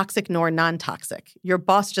toxic nor non-toxic. Your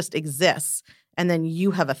boss just exists, and then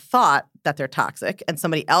you have a thought that they're toxic, and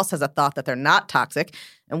somebody else has a thought that they're not toxic,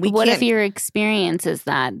 and what if your experience is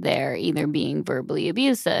that they're either being verbally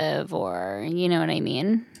abusive or, you know what I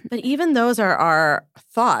mean? But even those are our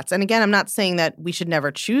thoughts. And again, I'm not saying that we should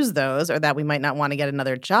never choose those or that we might not want to get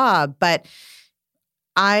another job, but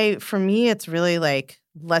for me, it's really like,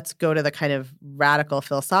 let's go to the kind of radical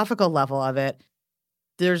philosophical level of it.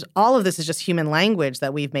 All of this is just human language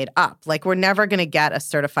that we've made up. Like, we're never going to get a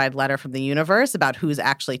certified letter from the universe about who's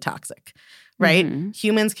actually toxic, right? Mm-hmm.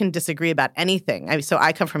 Humans can disagree about anything. So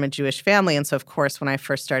I come from a Jewish family, and so of course, when I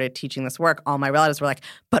first started teaching this work, all my relatives were like,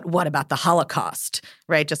 but what about the Holocaust,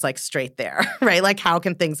 right? Just like straight there, right? Like, how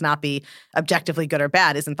can things not be objectively good or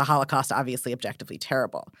bad? Isn't the Holocaust obviously objectively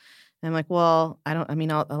terrible? And I'm like, well, a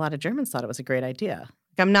lot of Germans thought it was a great idea.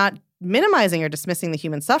 Like, I'm not minimizing or dismissing the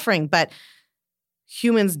human suffering, but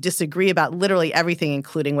humans disagree about literally everything,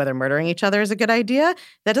 including whether murdering each other is a good idea.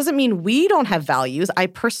 That doesn't mean we don't have values. I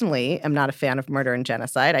personally am not a fan of murder and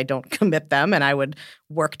genocide. I don't commit them, and I would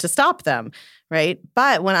work to stop them, right?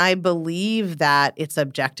 But when I believe that it's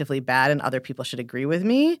objectively bad and other people should agree with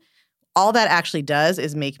me, all that actually does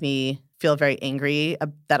is make me feel very angry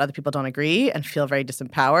that other people don't agree and feel very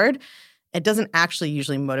disempowered. It doesn't actually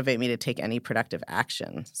usually motivate me to take any productive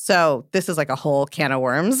action. So this is like a whole can of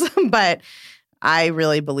worms, but I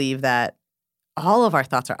really believe that all of our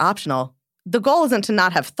thoughts are optional. The goal isn't to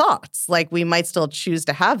not have thoughts. Like, we might still choose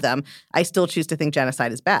to have them. I still choose to think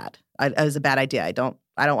genocide is bad. Is a bad idea. I don't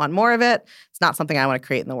want more of it. It's not something I want to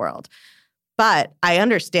create in the world. But I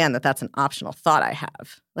understand that that's an optional thought I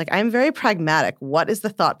have. Like, I'm very pragmatic. What is the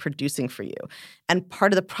thought producing for you? And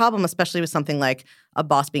part of the problem, especially with something like a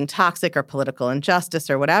boss being toxic or political injustice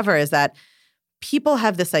or whatever, is that people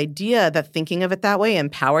have this idea that thinking of it that way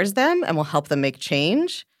empowers them and will help them make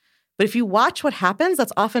change. But if you watch what happens,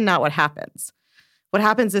 that's often not what happens. What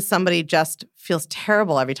happens is somebody just feels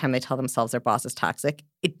terrible every time they tell themselves their boss is toxic.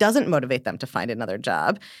 It doesn't motivate them to find another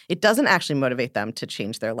job. It doesn't actually motivate them to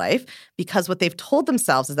change their life, because what they've told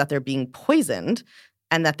themselves is that they're being poisoned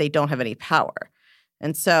and that they don't have any power.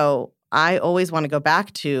 And so I always want to go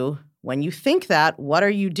back to, when you think that, what are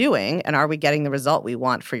you doing, and are we getting the result we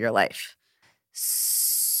want for your life?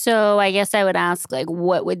 So I guess I would ask, like,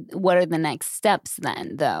 what are the next steps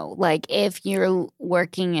then, though? Like, if you're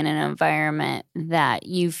working in an environment that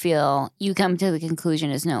you feel you come to the conclusion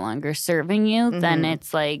is no longer serving you, then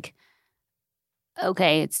it's like,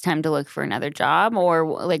 okay, it's time to look for another job, or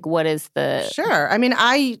like, what is the? Sure. I mean,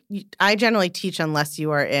 I generally teach unless you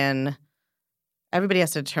are in. Everybody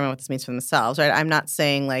has to determine what this means for themselves, right? I'm not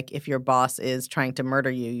saying, like, if your boss is trying to murder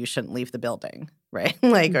you, you shouldn't leave the building, right?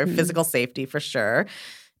 Like, or physical safety for sure.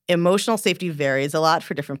 Emotional safety varies a lot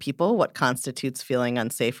for different people, what constitutes feeling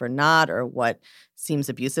unsafe or not, or what seems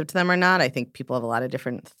abusive to them or not. I think people have a lot of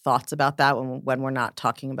different thoughts about that when we're not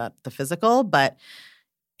talking about the physical. But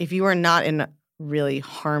if you are not in really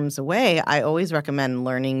harm's way, I always recommend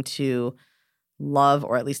learning to love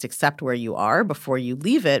or at least accept where you are before you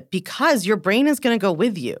leave it, because your brain is going to go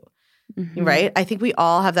with you, right? I think we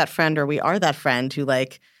all have that friend, or we are that friend who,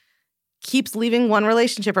 like, keeps leaving one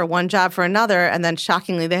relationship or one job for another, and then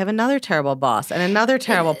shockingly, they have another terrible boss and another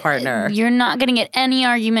terrible partner. You're not going to get any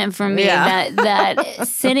argument from me that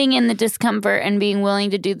sitting in the discomfort and being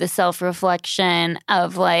willing to do the self-reflection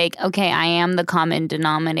of like, okay, I am the common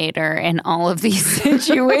denominator in all of these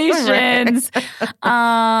situations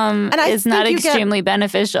is not extremely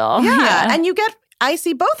beneficial. Yeah, and I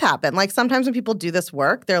see both happen. Like sometimes when people do this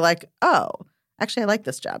work, they're like, oh, actually, I like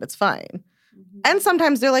this job. It's fine. And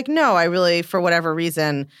sometimes they're like, no, I really, for whatever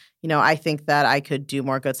reason, I think that I could do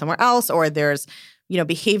more good somewhere else, or there's,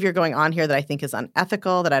 behavior going on here that I think is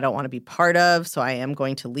unethical, that I don't want to be part of, so I am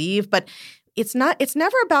going to leave. But it's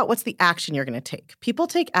never about what's the action you're going to take. People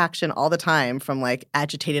take action all the time from like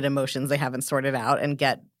agitated emotions they haven't sorted out and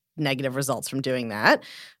get negative results from doing that,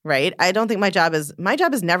 right? I don't think my job is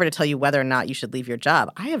never to tell you whether or not you should leave your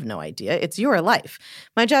job. I have no idea. It's your life.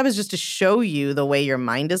 My job is just to show you the way your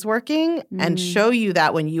mind is working and show you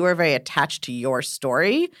that when you are very attached to your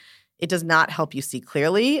story, it does not help you see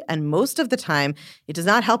clearly. And most of the time, it does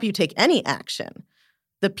not help you take any action.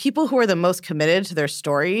 The people who are the most committed to their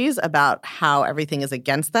stories about how everything is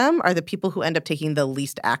against them are the people who end up taking the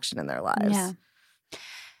least action in their lives.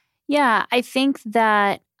 Yeah, I think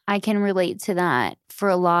that I can relate to that for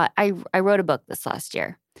a lot. I wrote a book this last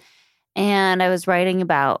year, and I was writing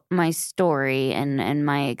about my story and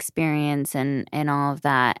my experience and all of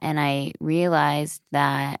that. And I realized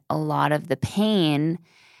that a lot of the pain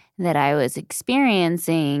that I was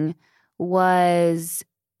experiencing was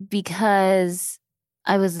because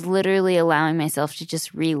I was literally allowing myself to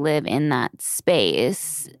just relive in that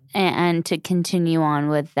space and to continue on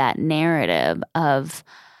with that narrative of,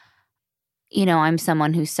 I'm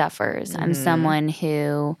someone who suffers. I'm someone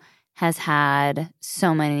who has had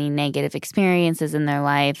so many negative experiences in their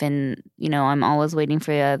life. And, I'm always waiting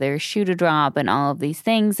for the other shoe to drop and all of these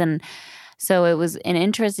things. And so it was an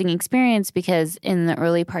interesting experience because in the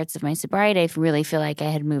early parts of my sobriety, I really feel like I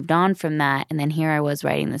had moved on from that. And then here I was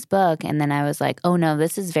writing this book. And then I was like, oh, no,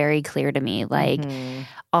 this is very clear to me. Like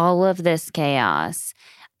all of this chaos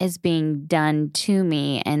is being done to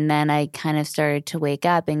me. And then I kind of started to wake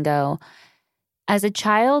up and go, as a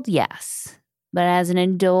child, yes. But as an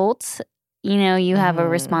adult, you have a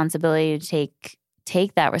responsibility to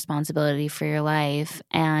take that responsibility for your life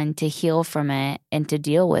and to heal from it and to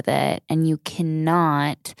deal with it. And you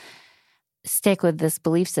cannot stick with this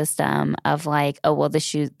belief system of like, oh, well,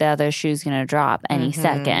 the other shoe's going to drop any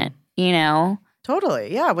second,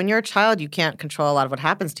 Totally. Yeah. When you're a child, you can't control a lot of what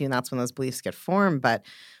happens to you, and that's when those beliefs get formed. But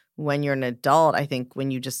when you're an adult, I think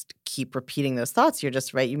when you just keep repeating those thoughts, you're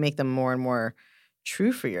just right. You make them more and more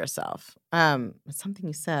true for yourself. Something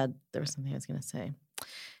you said, there was something I was going to say.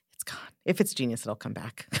 It's gone. If it's genius, it'll come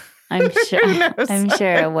back. I'm sure. I'm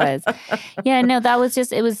sure it was. Yeah, no,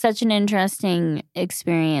 it was such an interesting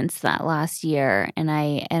experience that last year. And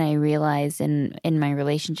I realized in my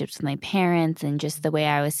relationships with my parents and just the way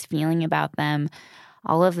I was feeling about them,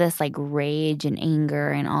 all of this like rage and anger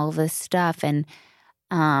and all of this stuff. And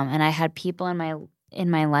I had people in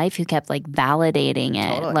my life who kept like validating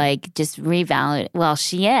it, Totally. Like just revalidate. Well,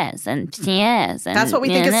 she is, and she is. And that's what we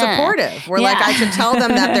think is supportive. We're like, I should tell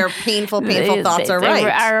them that their painful thoughts are right.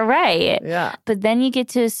 Are right. Yeah. But then you get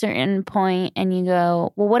to a certain point and you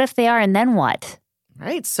go, well, what if they are? And then what?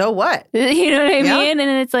 Right. So what? You know what I mean?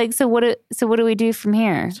 And it's like, so what do we do from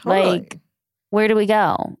here? Totally. Like, where do we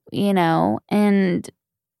go? And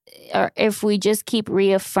if we just keep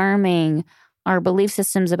reaffirming our belief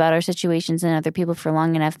systems about our situations and other people for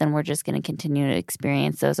long enough, then we're just going to continue to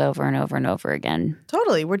experience those over and over and over again.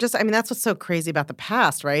 Totally. That's what's so crazy about the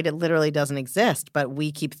past, right? It literally doesn't exist, but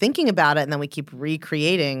we keep thinking about it and then we keep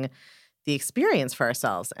recreating the experience for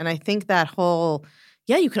ourselves. And I think that whole,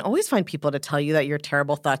 you can always find people to tell you that your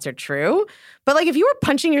terrible thoughts are true. But like if you were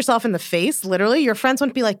punching yourself in the face, literally, your friends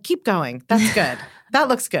wouldn't be like, keep going. That's good. That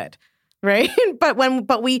looks good. Right?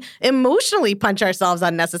 But we emotionally punch ourselves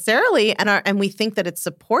unnecessarily and we think that it's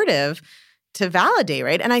supportive to validate,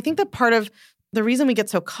 right? And I think that part of the reason we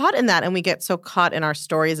get so caught in that and we get so caught in our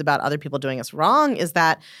stories about other people doing us wrong is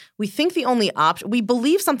that we think the only option, we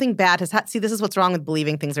believe something bad has see, this is what's wrong with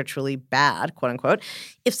believing things are truly bad, quote unquote.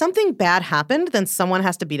 If something bad happened, then someone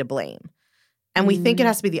has to be to blame. And we think it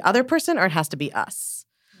has to be the other person or it has to be us.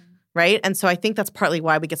 Right? And so I think that's partly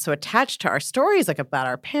why we get so attached to our stories, like about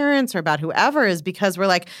our parents or about whoever, is because we're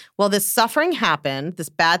like, well, this suffering happened, this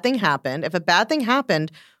bad thing happened. If a bad thing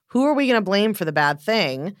happened, who are we going to blame for the bad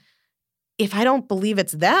thing? If I don't believe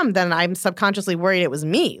it's them, then I'm subconsciously worried it was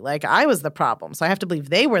me. Like I was the problem. So I have to believe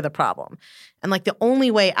they were the problem. And like the only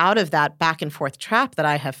way out of that back and forth trap that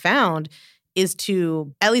I have found is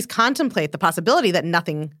to at least contemplate the possibility that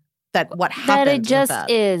what happened that it just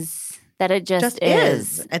is. That it just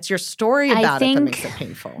is. It's your story about it that makes it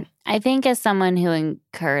painful. I think as someone who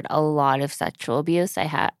incurred a lot of sexual abuse,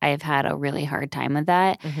 I've had a really hard time with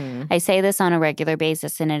that. Mm-hmm. I say this on a regular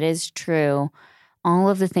basis, and it is true.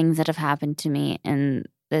 All of the things that have happened to me in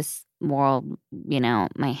this world,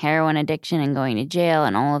 my heroin addiction and going to jail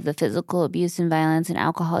and all of the physical abuse and violence and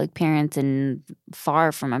alcoholic parents and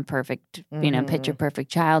far from a perfect, picture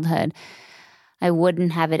perfect childhood. I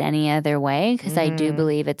wouldn't have it any other way because I do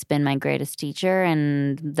believe it's been my greatest teacher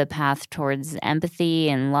and the path towards empathy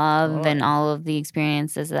and love and all of the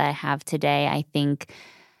experiences that I have today. I think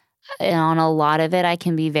on a lot of it, I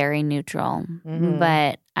can be very neutral,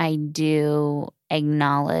 but I do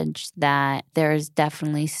acknowledge that there's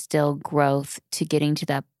definitely still growth to getting to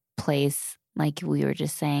that place, like we were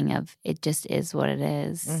just saying, of it just is what it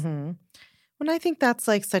is. Mm-hmm. And I think that's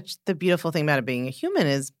like such the beautiful thing about it being a human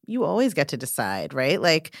is you always get to decide, right?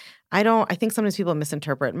 Like I think sometimes people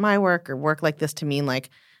misinterpret my work or work like this to mean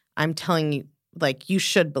like I'm telling you like you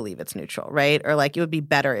should believe it's neutral, right? Or like it would be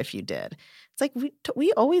better if you did. It's like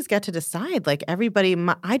we always get to decide. Like everybody,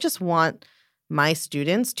 I just want my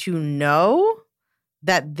students to know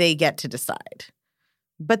that they get to decide.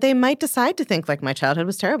 But they might decide to think like my childhood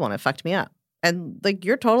was terrible and it fucked me up. And like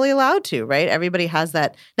you're totally allowed to, right? Everybody has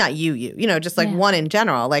that, not just like one in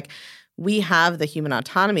general. Like we have the human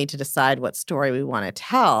autonomy to decide what story we want to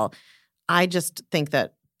tell. I just think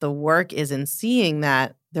that the work is in seeing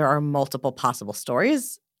that there are multiple possible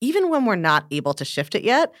stories, even when we're not able to shift it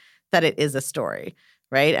yet, that it is a story,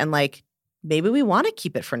 right? And like maybe we want to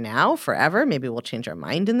keep it for now, forever. Maybe we'll change our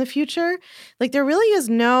mind in the future. Like there really is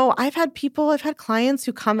I've had clients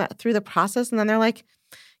who come through the process and then they're like,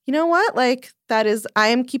 you know what? Like I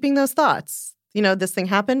am keeping those thoughts. This thing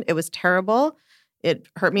happened. It was terrible. It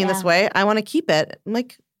hurt me in this way. I want to keep it. I'm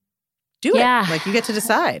like, do it. Like you get to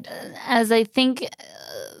decide. As I think,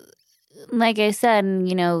 like I said,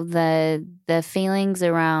 the feelings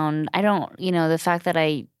around, the fact that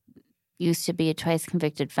I used to be a twice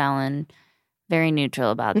convicted felon, very neutral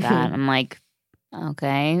about that. I'm like,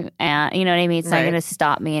 okay. And you know what I mean? It's not going to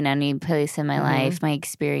stop me in any place in my life. My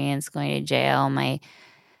experience going to jail, my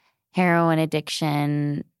heroin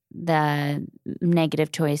addiction, the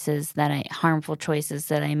negative choices harmful choices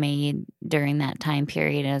that I made during that time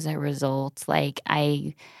period as a result.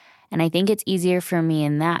 And I think it's easier for me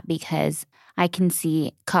in that because I can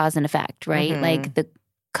see cause and effect, right? Like the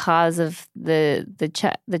cause of the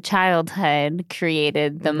childhood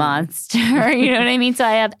created the monster. You know what I mean? So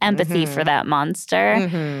I have empathy for that monster.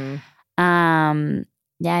 I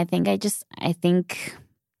think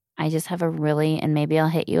I just have a really, and maybe I'll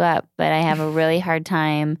hit you up, but I have a really hard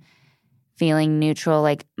time feeling neutral.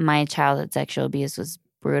 Like my childhood sexual abuse was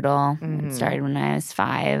brutal. It started when I was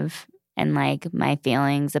 5. And like my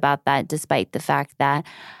feelings about that, despite the fact that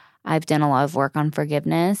I've done a lot of work on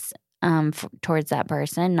forgiveness towards that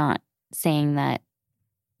person, not saying that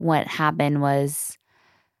what happened was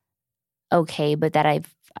okay, but that I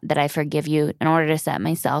forgive you in order to set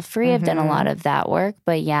myself free. I've done a lot of that work.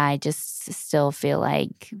 But yeah, I just still feel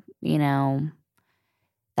like, that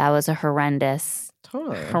was a horrendous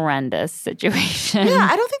situation. Yeah,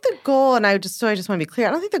 I don't think the goal, and I just want to be clear,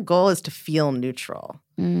 I don't think the goal is to feel neutral.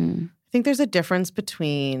 I think there's a difference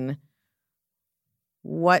between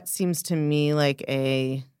what seems to me like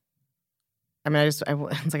I want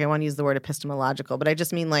to use the word epistemological, but I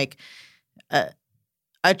just mean like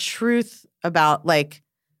a truth about like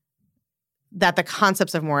that the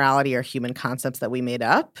concepts of morality are human concepts that we made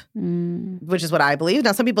up, which is what I believe.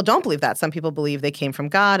 Now, some people don't believe that. Some people believe they came from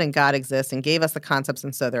God and God exists and gave us the concepts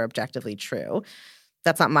and so they're objectively true.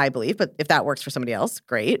 That's not my belief, but if that works for somebody else,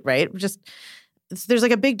 great, right? There's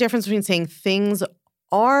like a big difference between saying things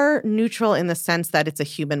are neutral in the sense that it's a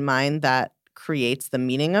human mind that creates the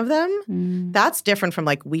meaning of them. That's different from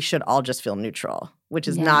like we should all just feel neutral, which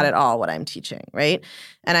is not at all what I'm teaching, right?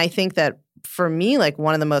 And I think that for me, like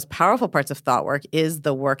one of the most powerful parts of thought work is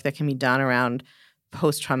the work that can be done around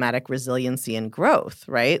post-traumatic resiliency and growth,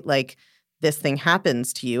 right? Like this thing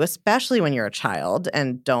happens to you, especially when you're a child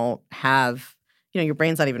and don't have, your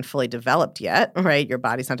brain's not even fully developed yet, right? Your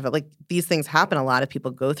body's not developed. Like these things happen. A lot of people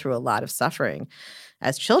go through a lot of suffering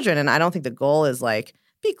as children. And I don't think the goal is like,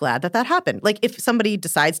 be glad that happened. Like if somebody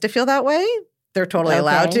decides to feel that way, they're totally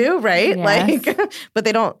allowed to, right? Yes. Like, but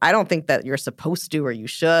I don't think that you're supposed to or you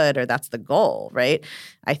should or that's the goal, right?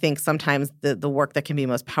 I think sometimes the work that can be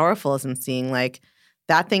most powerful is in seeing like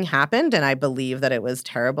that thing happened and I believe that it was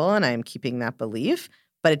terrible and I'm keeping that belief,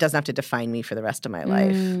 but it doesn't have to define me for the rest of my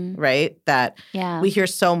life, right? That we hear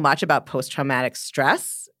so much about post-traumatic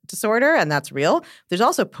stress disorder, and that's real. There's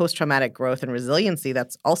also post-traumatic growth and resiliency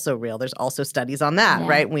that's also real. There's also studies on that,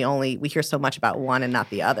 right? We hear so much about one and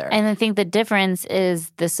not the other. And I think the difference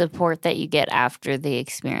is the support that you get after the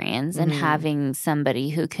experience and having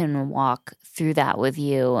somebody who can walk through that with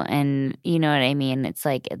you. And you know what I mean? It's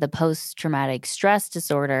like the post-traumatic stress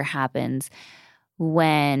disorder happens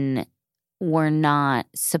when we're not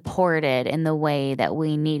supported in the way that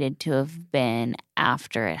we needed to have been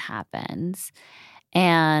after it happens.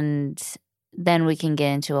 And then we can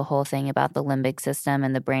get into a whole thing about the limbic system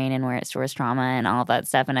and the brain and where it stores trauma and all that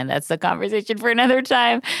stuff. And that's the conversation for another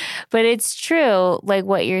time. But it's true, like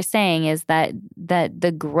what you're saying is that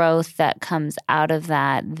the growth that comes out of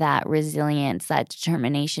that resilience, that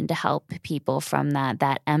determination to help people from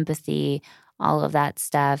that empathy, all of that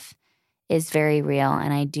stuff is very real.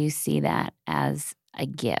 And I do see that as a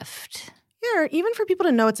gift. Yeah, or even for people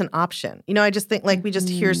to know it's an option. I just think like we just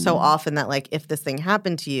hear so often that like if this thing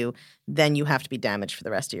happened to you, then you have to be damaged for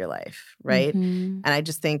the rest of your life, right? And I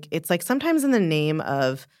just think it's like sometimes in the name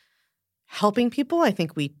of helping people, I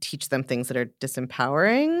think we teach them things that are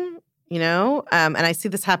disempowering, and I see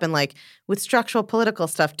this happen like with structural political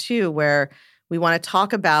stuff too, where we want to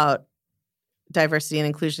talk about diversity and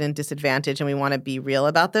inclusion and disadvantage, and we want to be real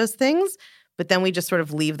about those things. But then we just sort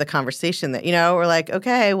of leave the conversation that, we're like,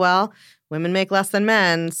 okay, well, women make less than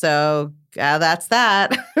men, so that's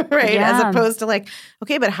that, right? Yeah. As opposed to like,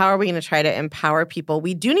 okay, but how are we going to try to empower people?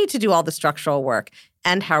 We do need to do all the structural work.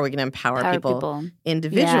 And how are we going to empower people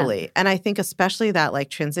individually? Yeah. And I think especially that like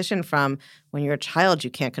transition from when you're a child, you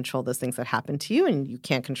can't control those things that happen to you, and you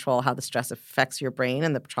can't control how the stress affects your brain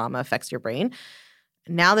and the trauma affects your brain.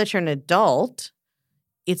 Now that you're an adult,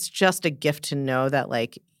 it's just a gift to know that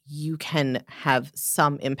like you can have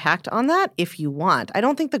some impact on that if you want. I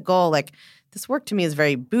don't think the goal, like this work to me is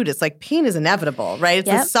very Buddhist. Like pain is inevitable, right? It's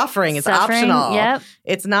the suffering. It's optional. Yep.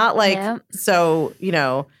 It's not like, so,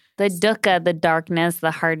 the dukkha, the darkness,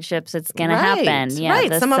 the hardships, it's going to happen. Yeah,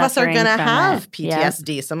 right. Some of us are going to have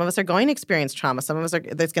PTSD. Yep. Some of us are going to experience trauma. Some of us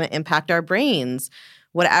that's going to impact our brains.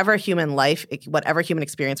 Whatever human life, whatever human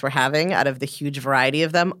experience we're having out of the huge variety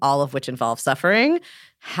of them, all of which involve suffering,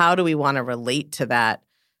 how do we want to relate to that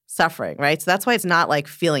suffering, right? So that's why it's not like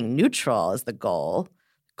feeling neutral is the goal.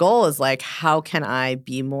 Goal is like, how can I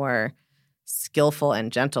be more skillful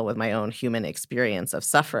and gentle with my own human experience of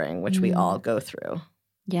suffering, which we all go through.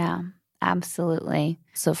 Yeah, absolutely.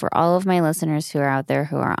 So for all of my listeners who are out there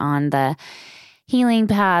who are on the healing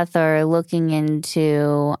path or looking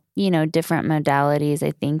into, different modalities,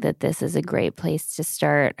 I think that this is a great place to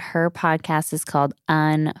start. Her podcast is called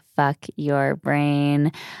Unfuck Your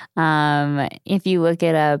Brain. If you look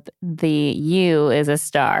it up, the U is a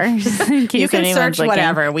star. You can search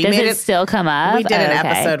whatever. Does it still come up? We did an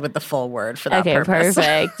episode with the full word for that purpose.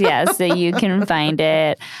 Okay, perfect. Yeah, so you can find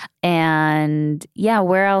it. And yeah,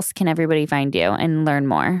 where else can everybody find you and learn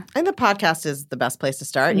more? I think the podcast is the best place to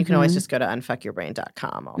start. And you can always just go to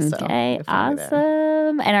unfuckyourbrain.com also. Okay,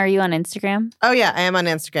 awesome. And are you on Instagram? Oh, yeah, I am on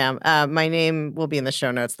Instagram. My name will be in the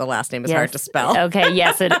show notes. The last name is hard to spell. Okay,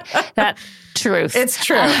 yes. Truth. It's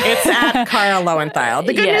true. It's at Cara Lowentheil.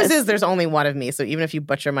 The good news is there's only one of me. So even if you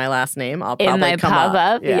butcher my last name, I'll probably might come pop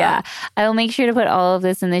up. Yeah. I will make sure to put all of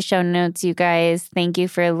this in the show notes, you guys. Thank you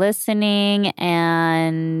for listening.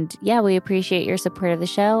 And yeah, we appreciate your support of the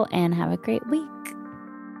show and have a great week.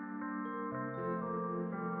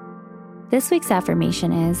 This week's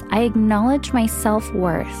affirmation is, I acknowledge my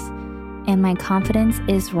self-worth and my confidence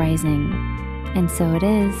is rising. And so it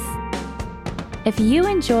is. If you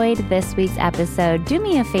enjoyed this week's episode, do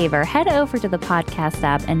me a favor, head over to the podcast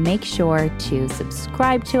app and make sure to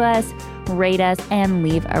subscribe to us, rate us, and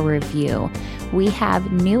leave a review. We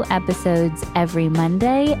have new episodes every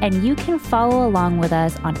Monday, and you can follow along with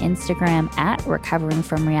us on Instagram at Recovering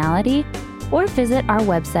From Reality or visit our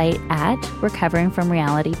website at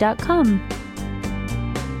recoveringfromreality.com.